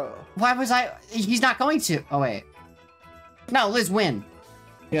star though? Why was I? He's not going to. Oh wait. No, Liz, win.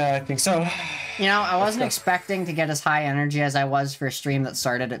 Yeah, I think so. You know, I wasn't expecting to get as high energy as I was for a stream that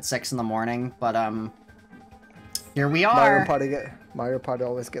started at 6 in the morning, but here we are. Mario Party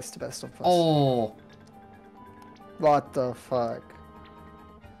always gets the best of us. Oh. What the fuck?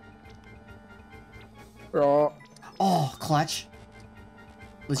 Bro. Oh, clutch.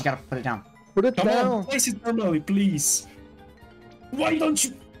 Liz, you gotta put it down. Put it Come down. on, place it normally, please. Why don't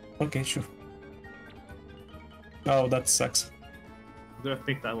you? Okay, sure. Oh, that sucks. I'm gonna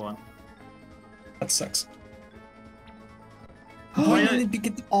pick that one. That sucks. Why did you pick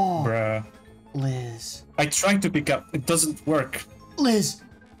it? Oh, Bruh. Liz. I tried to pick up. It doesn't work. Liz.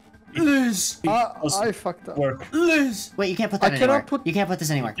 Liz. I fucked up. Work. Liz. Wait, you can't put that anywhere. You can't put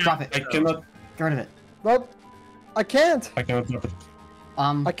this anywhere. Drop it. I cannot. Get rid of it. Nope. I can't. I cannot drop it.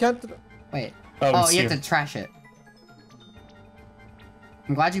 I can't. Wait. Oh, Oh, you have to trash it.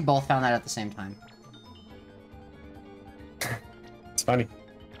 I'm glad you both found that at the same time. It's funny.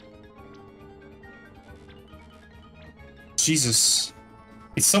 Jesus.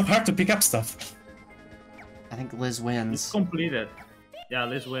 It's so hard to pick up stuff. I think Liz wins. It's completed. Yeah,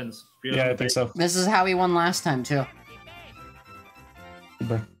 Liz wins. Yeah, I think so. This is how he won last time, too.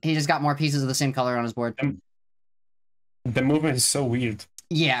 He just got more pieces of the same color on his board. The movement is so weird.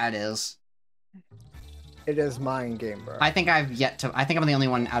 Yeah, it is. It is mind game, bro. I think I'm the only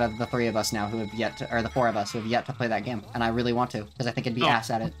one out of the 3 of us now who have yet to, or the 4 of us who have yet to play that game, and I really want to because I think it'd be ass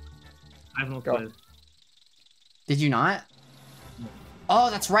at it. I've not played. Did you not? Oh,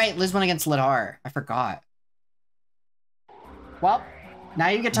 that's right. Liz went against Lidar. I forgot. Well, now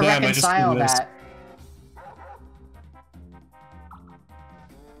you get to reconcile that.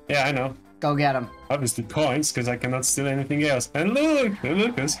 Yeah, I know. Go get him. Obviously coins, because I cannot steal anything else. And look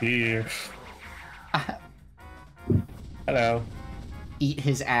who's here. Hello. Eat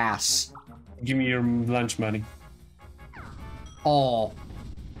his ass. Give me your lunch money. Oh.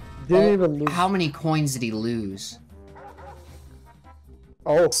 Didn't even lose. How many coins did he lose?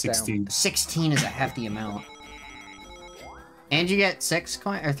 Oh, 16. 16 is a hefty amount. And you get 6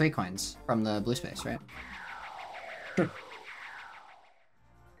 coins, or 3 coins from the blue space, right? Sure.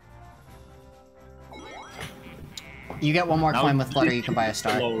 You get 1 more coin with Flutter, you can buy a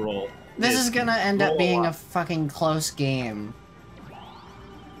star. Roll. This is gonna end up being a fucking close game.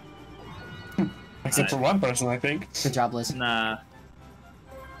 Except for one person, I think. Good job, Liz. Nah.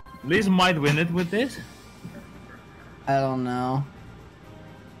 Liz might win it with this. I don't know.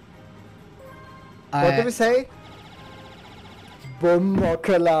 What did we say?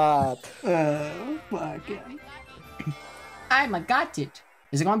 Bummokalat. Oh my god. I got it.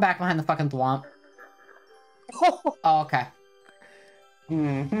 Is it going back behind the fucking thwomp? Oh, okay.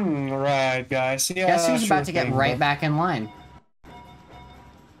 Right, guys. Yeah, guess who's about to get right back in line?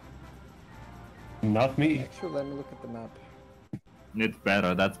 Not me. Actually, let me look at the map. It's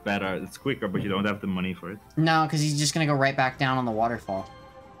better, that's better. It's quicker, but you don't have the money for it. No, because he's just gonna go right back down on the waterfall.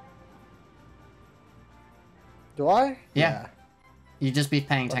 Do I? Yeah. You'd just be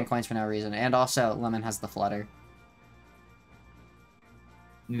paying 10 coins for no reason. And also, Lemon has the Flutter.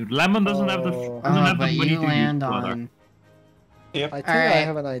 Lemon doesn't have the but money you to land use Flutter. on... Yep. I think Alright. I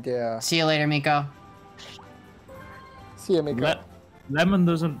have an idea. See you later, Miko. See you, Miko. Lemon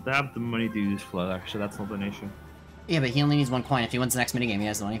doesn't have the money to use Flutter, so that's not an issue. Yeah, but he only needs 1 coin. If he wins the next minigame, he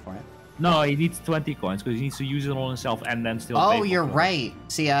has the money for it. No, he needs 20 coins, because he needs to use it on himself and then still pay Oh, for you're Flutter. right.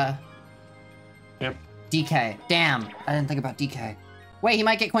 See ya. Yep. DK. Damn. I didn't think about DK. Wait, he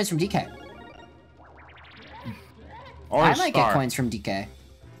might get coins from DK. Or I a might star. get coins from DK.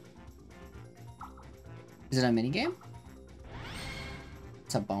 Is it a minigame?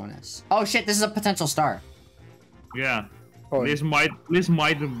 It's a bonus. Oh shit, this is a potential star. Yeah. Oh, Liz might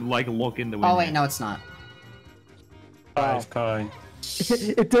like lock in the win. Oh wait, no it's not. 5 coins.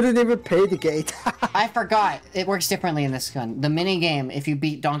 it didn't even pay the gate. I forgot. It works differently in this gun. The minigame, if you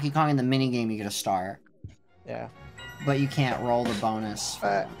beat Donkey Kong in the minigame, you get a star. Yeah. But you can't roll the bonus.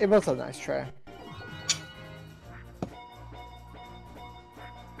 It was a nice try.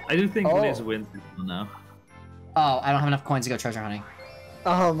 I do think Oh. Liz wins this one now. Oh, I don't have enough coins to go treasure hunting.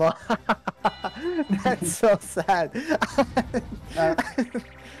 That's so sad.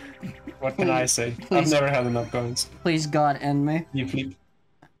 What can I say? Please. I've never had enough coins. Please God, end me. You flip.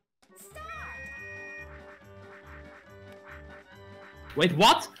 Wait,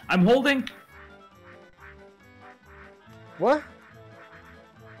 what? I'm holding. What?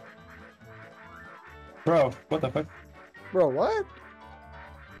 Bro, what the fuck? Bro, what?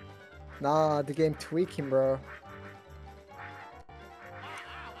 Nah, the game tweaking, bro.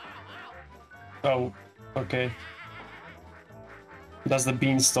 Oh, okay. That's the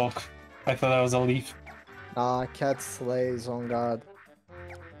beanstalk. I thought that was a leaf. Nah, cat slays on God.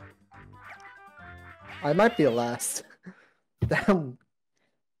 I might be last. Damn.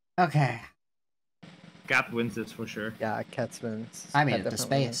 Okay. Cat wins this for sure. Yeah, cat wins. I made Cat it to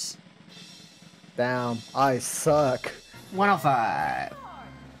definitely space. wins. Damn, I suck. 105.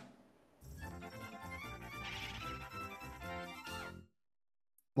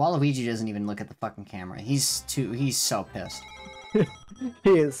 Waluigi doesn't even look at the fucking camera. He's so pissed. He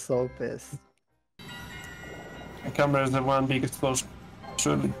is so pissed. The camera is the one big explosion.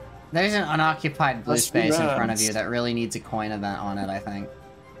 Surely. There's an unoccupied blue Let's space in front of dance. you that really needs a coin event on it, I think.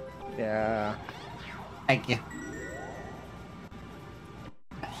 Yeah. Thank you.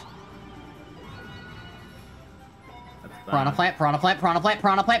 That's Piranha bad. plant, piranha plant, piranha plant,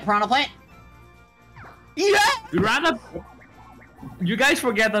 piranha plant, piranha plant! Yeah! You ran up. You guys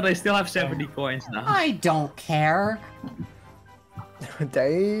forget that I still have 70 coins now. I don't care.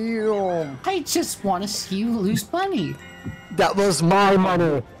 Damn. I just want to see you lose money. That was my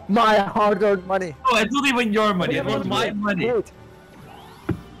money. My hard-earned money. Oh, it's not even your money. It was my money. Wait.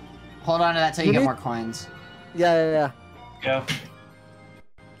 Hold on to that till you get more coins. Yeah. Yeah.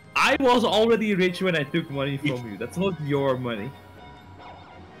 I was already rich when I took money from you. That's not your money.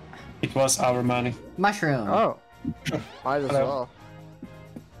 It was our money. Mushroom. Oh. Might as Hello. well.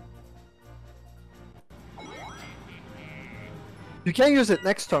 You can use it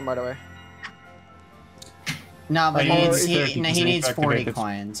next turn, by the way. No, but he he needs 40 activated.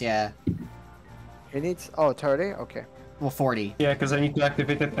 coins, yeah. He needs 30. Okay. Well, 40. Yeah, because I need to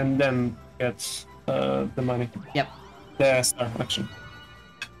activate it and then get the money. Yep. The star action.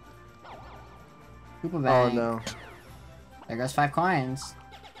 Koopa Oh Bank. no. There goes 5 coins.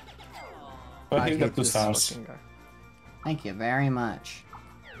 But I he's hate got 2 this stars. fucking guy. Thank you very much.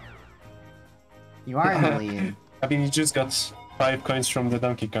 You are in the lead. I mean, you just got 5 coins from the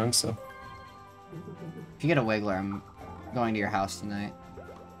Donkey Kong, so. If you get a Wiggler, I'm going to your house tonight.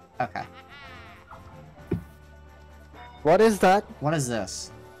 Okay. What is that? What is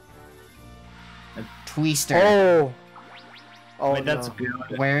this? A Twister. Oh. Oh Wait, that's no.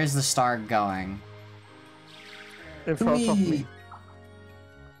 good. Where is the star going? In front of me.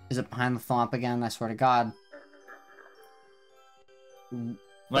 Is it behind the thwomp again? I swear to God.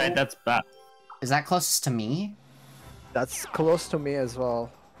 Wait, that's bad. Is that closest to me? That's close to me as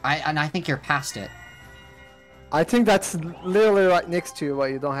well. I think you're past it. I think that's literally right next to you,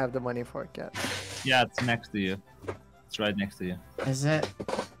 but you don't have the money for it yet. Yeah, it's next to you. It's right next to you. Is it?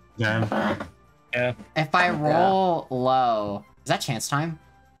 Yeah. Yeah. If I roll low, is that chance time?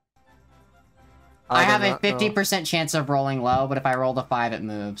 I have a 50% chance of rolling low, but if I roll the 5, it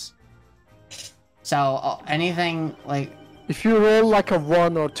moves. So anything like If you roll like a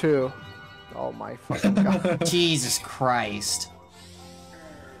 1 or 2. Oh my fucking god. Jesus Christ.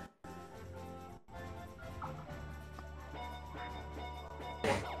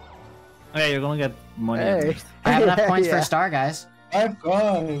 Okay, you're gonna get money. Hey. I have enough points for Yeah. a star, guys. 5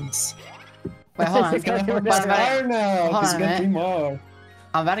 coins! Wait, hold on. He's gonna Afford Hold the on a minute. star now! Hold on He's a got minute. 3 more.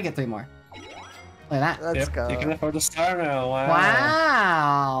 I'm about to get 3 more. Look at that. Let's Yep, go. you can afford the star now. Wow.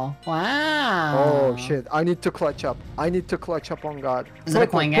 Wow. Wow. Oh shit, I need to clutch up. I need to clutch up on God. Is it a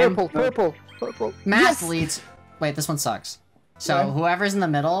coin game? Purple. Math Yes! leads. Wait, this one sucks. So Yeah. whoever's in the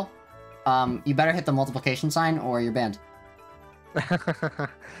middle, you better hit the multiplication sign or you're banned.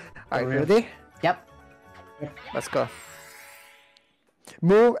 Alright, ready? Yep. Let's go.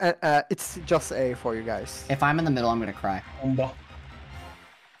 Move, it's just A for you guys. If I'm in the middle, I'm gonna cry.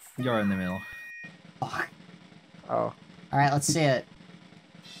 You're in the middle. Fuck. Oh, Alright, let's see it.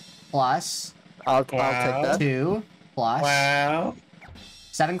 Plus I'll take that. 2 plus Wow.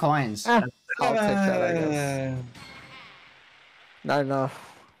 7 coins. I'll take that, I guess. Not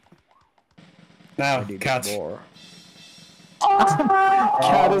enough. Now, I need cat. more.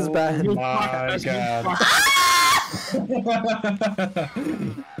 Cat is bad. Oh my god.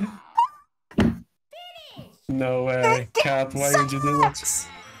 No way. Cat, why would you do that?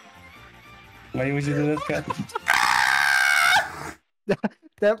 Why would you do that, Cat?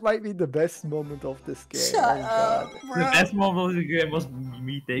 That might be the best moment of this game. Shut oh god. up, The bro. best moment of the game was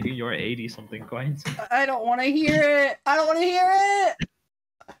me taking your 80 something coins. I don't want to hear it. I don't want to hear it.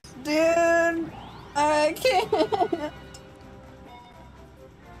 Dude, I can't.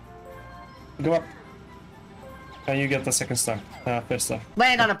 Go up. And you get the second star. First star.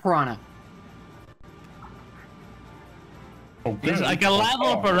 Land on a piranha. Okay. I can land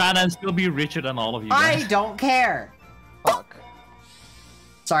on a piranha and still be richer than all of you I guys. don't care. Fuck.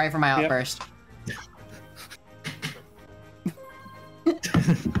 Sorry for my Yep. outburst.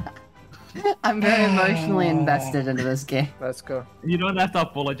 I'm very emotionally invested into this game. Let's go. You don't have to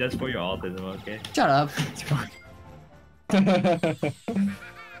apologize for your autism, okay? Shut up. It's fine.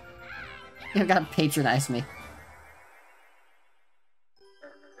 You gotta patronize me.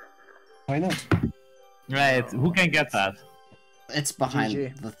 Why not? Right, who can get that? It's behind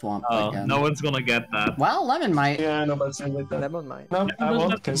GG. the thwomp Oh, again. no one's gonna get that. Well, Lemon might. Yeah, no, but saying like that. Lemon mine. No, I doesn't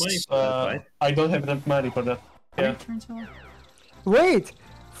won't have the money because for that, right? I don't have enough money for that. Yeah. Wait!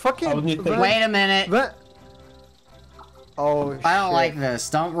 I Fucking. would need to- Wait a minute. Oh shit. I don't like this.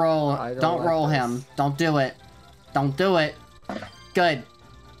 Don't roll. I don't Don't like roll this. him. Don't do it. Don't do it. Good.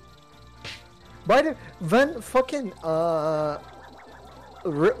 By the when fucking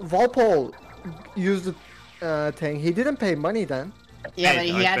Volpole used the thing, he didn't pay money then. Yeah, Hey, but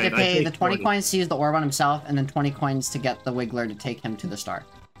he I had to paid- I pay paid the 20 40. coins to use the orb on himself, and then 20 coins to get the Wiggler to take him to the star.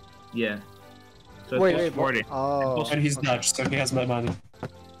 Yeah. So Wait, it wait. costs 40. Oh. And he's Dutch, so he has my money.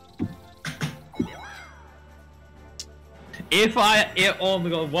 If on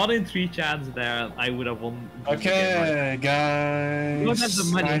the 1 in 3 chance there, I would have won. Okay, guys. You don't have the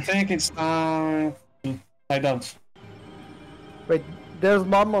money. I think it's time. I don't. Wait, there's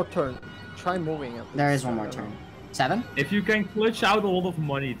one more turn. Try moving it. There is one more turn. 7? If you can clutch out a lot of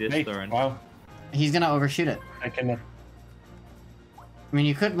money this Hey, turn. wow. He's gonna overshoot it. I cannot. I mean,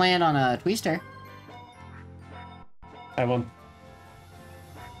 you could land on a Twister. I won't.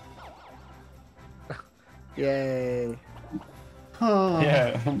 Yay. Oh.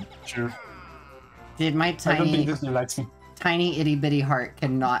 Yeah, sure. Dude, my I don't think tiny, Disney likes me. tiny itty bitty heart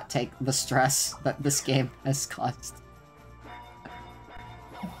cannot take the stress that this game has caused.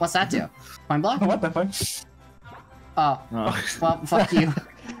 What's that do? Coin block? What the fuck? Oh. Oh. Well, fuck you.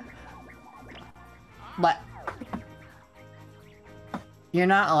 But you're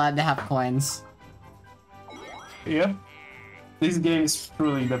not allowed to have coins. Yep. This game is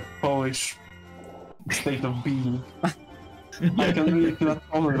truly the Polish state of being. I can really feel at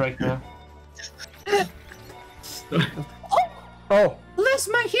home right now. Oh! Liz,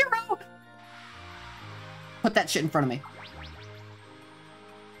 my hero! Put that shit in front of me.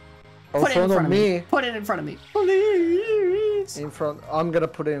 In front of me. Put it in front of me. Please. In front. I'm gonna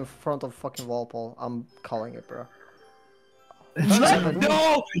put it in front of fucking Walpole. I'm calling it, bro.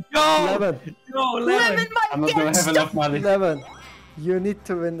 No! No! Lemon. No, Lemon might I'm not get gonna have stuck. enough money. Lemon. You need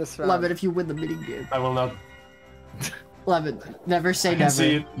to win this round. Lemon, if you win the mini game. I will not. Lemon, never say I can never.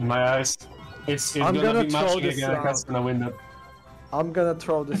 see it in my eyes. It's I'm gonna gonna be throw matching this again. round. Cat's gonna win that. I'm gonna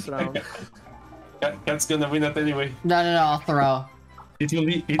throw this round. Cat's gonna win that anyway. No, I'll throw. It will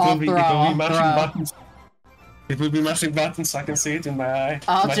be I'll mashing throw. buttons. It will be mashing buttons. I can see it in my eye.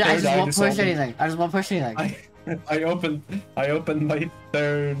 I My just third eye won't push dissolving. anything. I just won't push anything. I opened my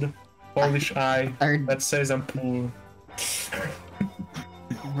third Polish eye Third that says I'm poor.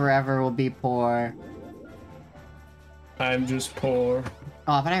 forever will be poor. I'm just poor.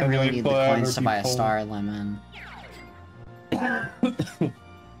 Oh, but I I'm really going need the forever coins to buy a be poor. star, Lemon.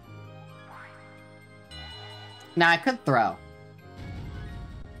 Now I could throw.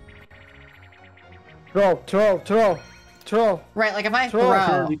 Throw. Right, like if I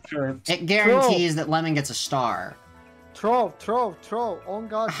Throw. throw, it guarantees that Lemon gets a star. Throw. Oh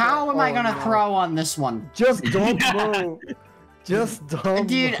god. How am I gonna no. throw on this one? Just don't move. Just don't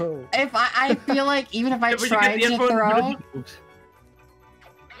Dude, move. if I feel like even if I Yeah, but you tried get the to effort throw, moves.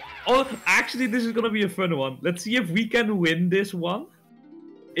 Oh, actually, this is gonna be a fun one. Let's see if we can win this one.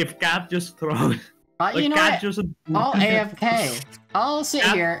 If Cat just throws. you know Cat what? just. I'll AFK. I'll sit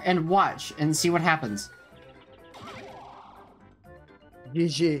Cat- here and watch and see what happens.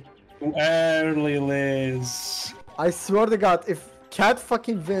 GG. Early Liz. I swear to god, if Cat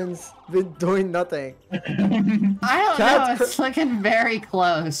fucking wins with doing nothing. I don't Cat know, it's looking very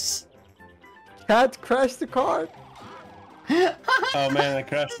close. Cat crashed the card. Oh man, I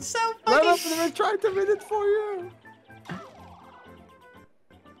crashed. It's so Let fucking... up and we're trying to win it for you.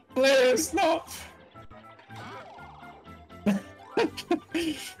 Liz, no.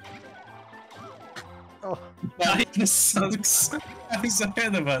 Oh, This sucks. He's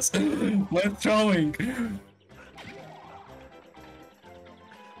ahead of us. We're throwing.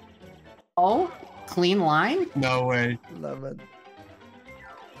 Oh, clean line? No way. Lemon.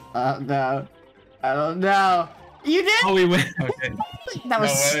 No. I don't know. You did? Oh, we win. Okay. That No way.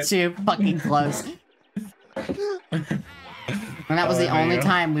 was too fucking close. And that was the there you only go.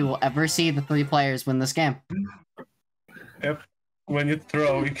 time we will ever see the 3 players win this game. Yep. When you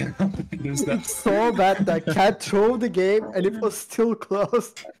throw, you can do It's that. so bad that Cat threw the game and it was still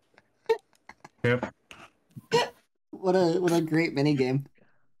close. Yep. What a great mini game.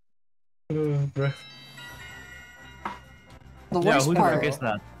 Bruh. The Yeah, worst who the fuck part. is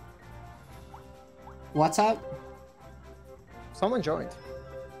that? What's up? Someone joined.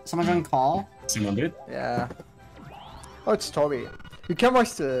 Someone on call? Someone did? Yeah. Oh, it's Toby. You can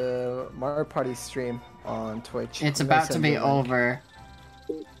watch the Mario Party stream on Twitch. It's I'm gonna about to send be you a link. over.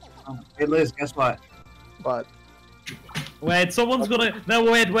 Hey Liz, guess what? But Wait, someone's gonna. No,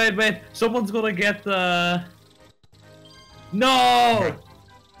 wait. Someone's gonna get. No!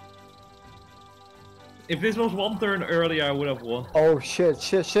 If this was one turn earlier, I would have won. oh shit.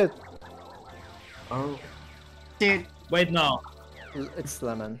 Oh. Dude, Wait, no. It's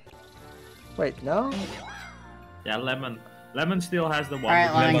Lemon. Wait, no? Yeah, Lemon. Lemon still has the one.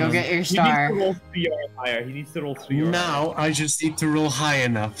 alright, Lemon, go Lemon. get your He star. needs to roll 3 or higher. He needs to roll 3 or higher. Now I just need to roll high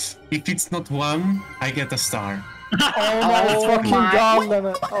enough. If it's not 1, I get a star. Oh my Oh fucking my- god,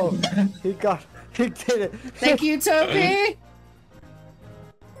 Lemon. Oh, he did it. Thank you, Toby!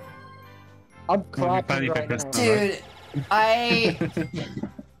 I'm clapping funny if I right press now. Dude,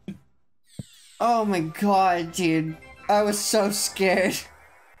 Oh my god, dude. I was so scared.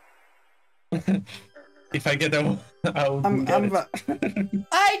 If I get a, I'll get it.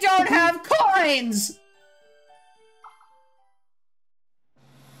 I don't have coins!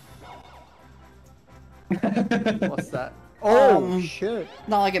 What's that? Oh Um, shit.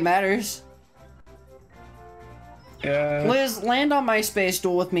 Not like it matters. Yeah. Liz, land on my space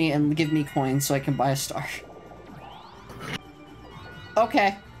duel with me and give me coins so I can buy a star.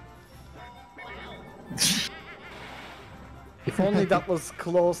 Okay. If only that was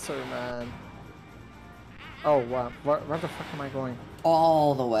closer, man. Oh wow, where the fuck am I going?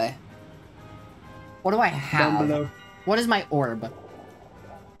 All the way. What do I have? Down below. What is my orb?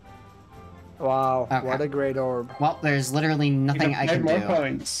 Wow, Okay. what a great orb. Well, there's literally nothing I can more do.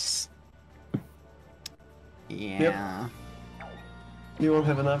 points. Yeah. You won't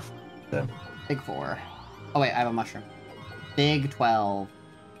have enough. Yeah. Big 4. Oh wait, I have a mushroom. Big 12.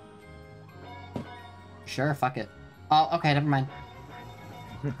 Sure, fuck it. Oh, okay, never mind.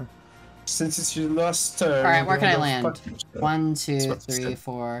 Since it's your last turn. Alright, where can I go land? fuck yourself. 1, 2, That's what 3, I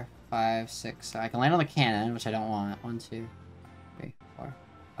 4, 5, 6. I can land on the cannon, which I don't want. 1, 2, 3, 4,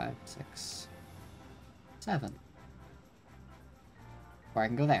 5, 6, 7. Or I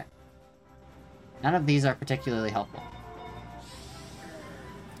can go there. None of these are particularly helpful.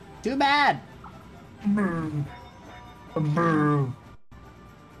 Too bad! Brr. Brr.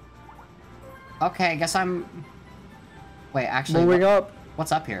 Okay, I guess I'm... Wait, actually, Moving up.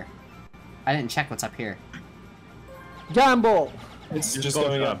 what's up here? I didn't check what's up here. Gamble! It's Just just going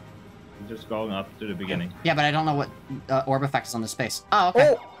going up. up. Just going up to the beginning. Yeah, but I don't know what orb effect is on the space. Oh,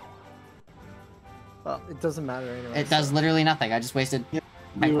 okay. Oh! Well, it doesn't matter anyway. It does literally nothing. I just wasted... Yeah,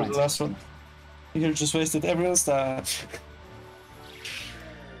 high you were points. the last one. You just wasted everyone's time.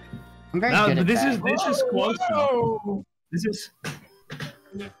 I'm very No, good but at this that. is close. Whoa! This is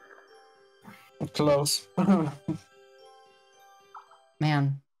Close.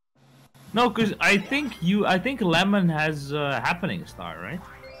 Man. no, because I think Lemon has happening star, right?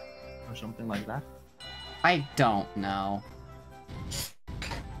 Or something like that. I don't know.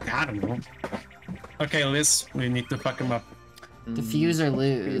 I don't know. Okay, Liz, we need to fuck him up. Diffuse or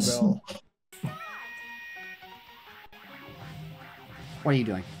lose. Well, What are you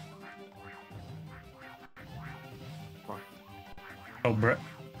doing? Oh, bruh.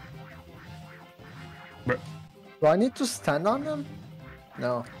 Bruh. do I need to stand on them?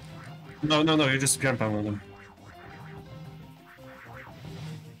 No. No, you just jump on them.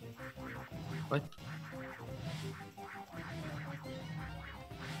 What?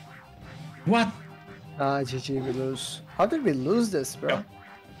 What? GG, we lose. How did we lose this, bro?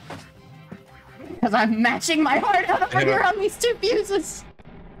 Because I'm matching my heart out over Yeah. here on these two fuses!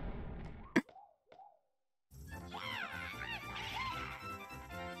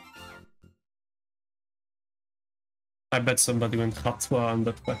 I bet somebody went hot on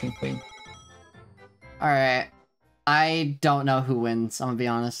that fucking thing. Alright. I don't know who wins, I'm gonna be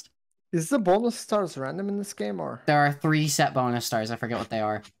honest. Is the bonus stars random in this game, or? There are 3 set bonus stars, I forget what they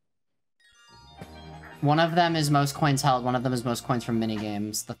are. One of them is most coins held, one of them is most coins from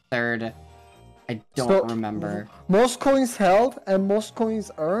minigames. The third, I don't remember. Most coins held and most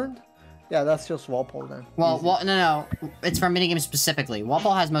coins earned? Yeah, that's just Walpole then. Well, Easy. no, it's from minigames specifically.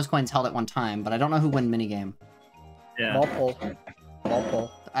 Walpole has most coins held at one time, but I don't know who won minigame. Yeah. Walpole.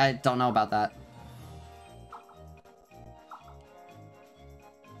 Walpole. I don't know about that.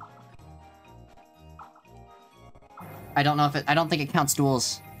 I don't know if it. I don't think it counts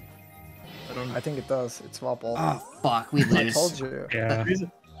duels. I think it does. It's Walpole. Oh fuck, we I lose. told you. Yeah.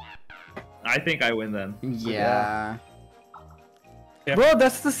 I think I win then. Yeah. Yeah. Bro,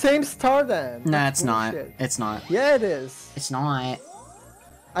 that's the same star then. Nah, That's it's not. bullshit. It's not. Yeah, it is. It's not.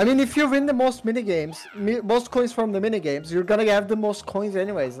 I mean, if you win the most minigames, most coins from the minigames, you're gonna have the most coins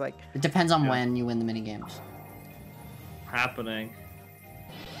anyways. Like, It depends on Yeah. when you win the minigames. Happening.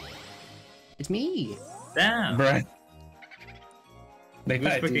 It's me. Damn. Bruh. They This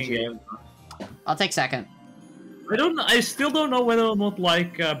died. freaking game. I'll take second. I don't know. I still don't know whether or not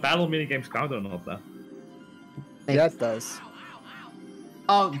like battle minigames count or not though. They- yeah, it does.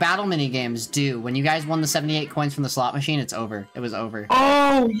 Oh, battle minigames do. When you guys won the 78 coins from the slot machine, it's over. It was over.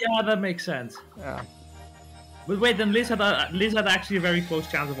 Oh yeah, that makes sense. Yeah. But wait, then Liz had actually a very close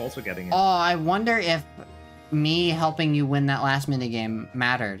chance of also getting it. Oh, I wonder if me helping you win that last minigame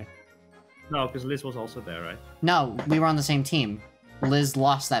mattered. No, because Liz was also there, right? No, we were on the same team. Liz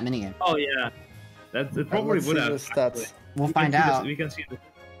lost that minigame. Oh yeah, that it probably Let's would see have. the stats. We'll We find can see this- out. We can see this.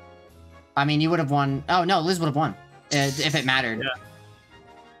 I mean, you would have won. Oh no, Liz would have won if it mattered. Yeah.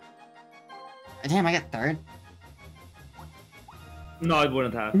 Damn, I got third. No, it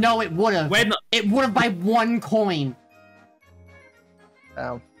wouldn't have. No, it would have. Wait, no. It would have by 1 coin.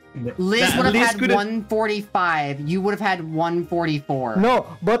 Liz That would have Liz had could've- 145. You would have had 144. No,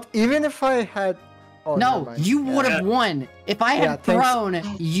 but even if I had... Oh, No, never mind. you would have won. If I had Yeah, thanks. thrown,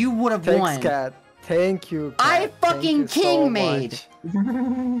 you would have Thanks, won. Cat. Thank you, Cat. I Thank fucking you so king made.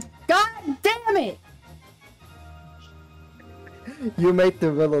 much. God damn it! You made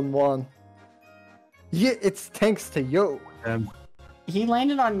the villain one. Yeah, it's thanks to you. He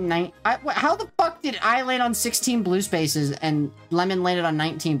landed on 9. How the fuck? did I land on 16 blue spaces and Lemon landed on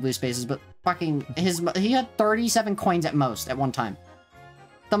 19 blue spaces, but fucking he had 37 coins at most at one time.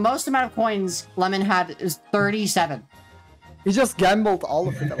 The most amount of coins Lemon had is 37. He just gambled all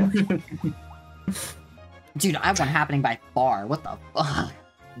of it. Dude, I won happening by far. What the fuck?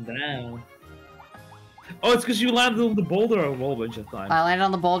 Damn. Oh, it's because you landed on the boulder a whole bunch of times. I landed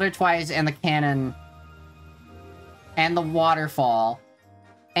on the boulder twice, and the cannon, and the waterfall,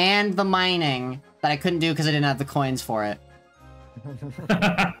 and the mining that I couldn't do because I didn't have the coins for it.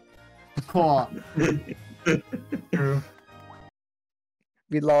 Cool.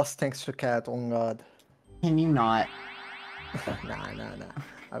 We lost thanks to Cat, oh god. Can you not? Nah.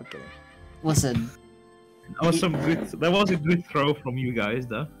 I'm kidding. Listen. That was a good throw from you guys,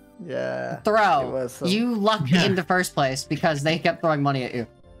 though. Yeah. Throw. You lucked in the first place because they kept throwing money at you.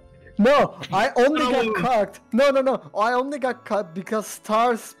 No, I only got cut. No. I only got cut because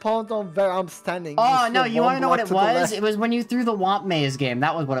stars spawned on where I'm standing. Oh, no, you want to know what it was? It was when you threw the Womp Maze game.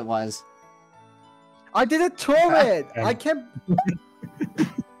 That was what it was. I didn't throw it. I can't...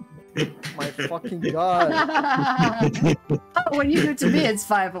 My fucking god. When you do it to me, it's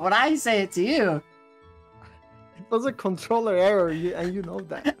fine, but when I say it to you... It was a controller error, and you know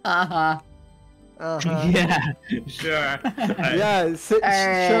that. Yeah, sure. Yeah,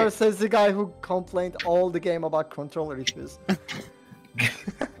 sure says the guy who complained all the game about controller issues.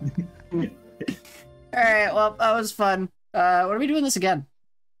 Alright, well, that was fun. When are we doing this again?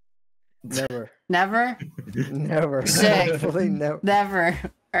 Never. Never? Never. Sick. Hopefully never. Never.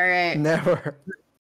 Alright. Never.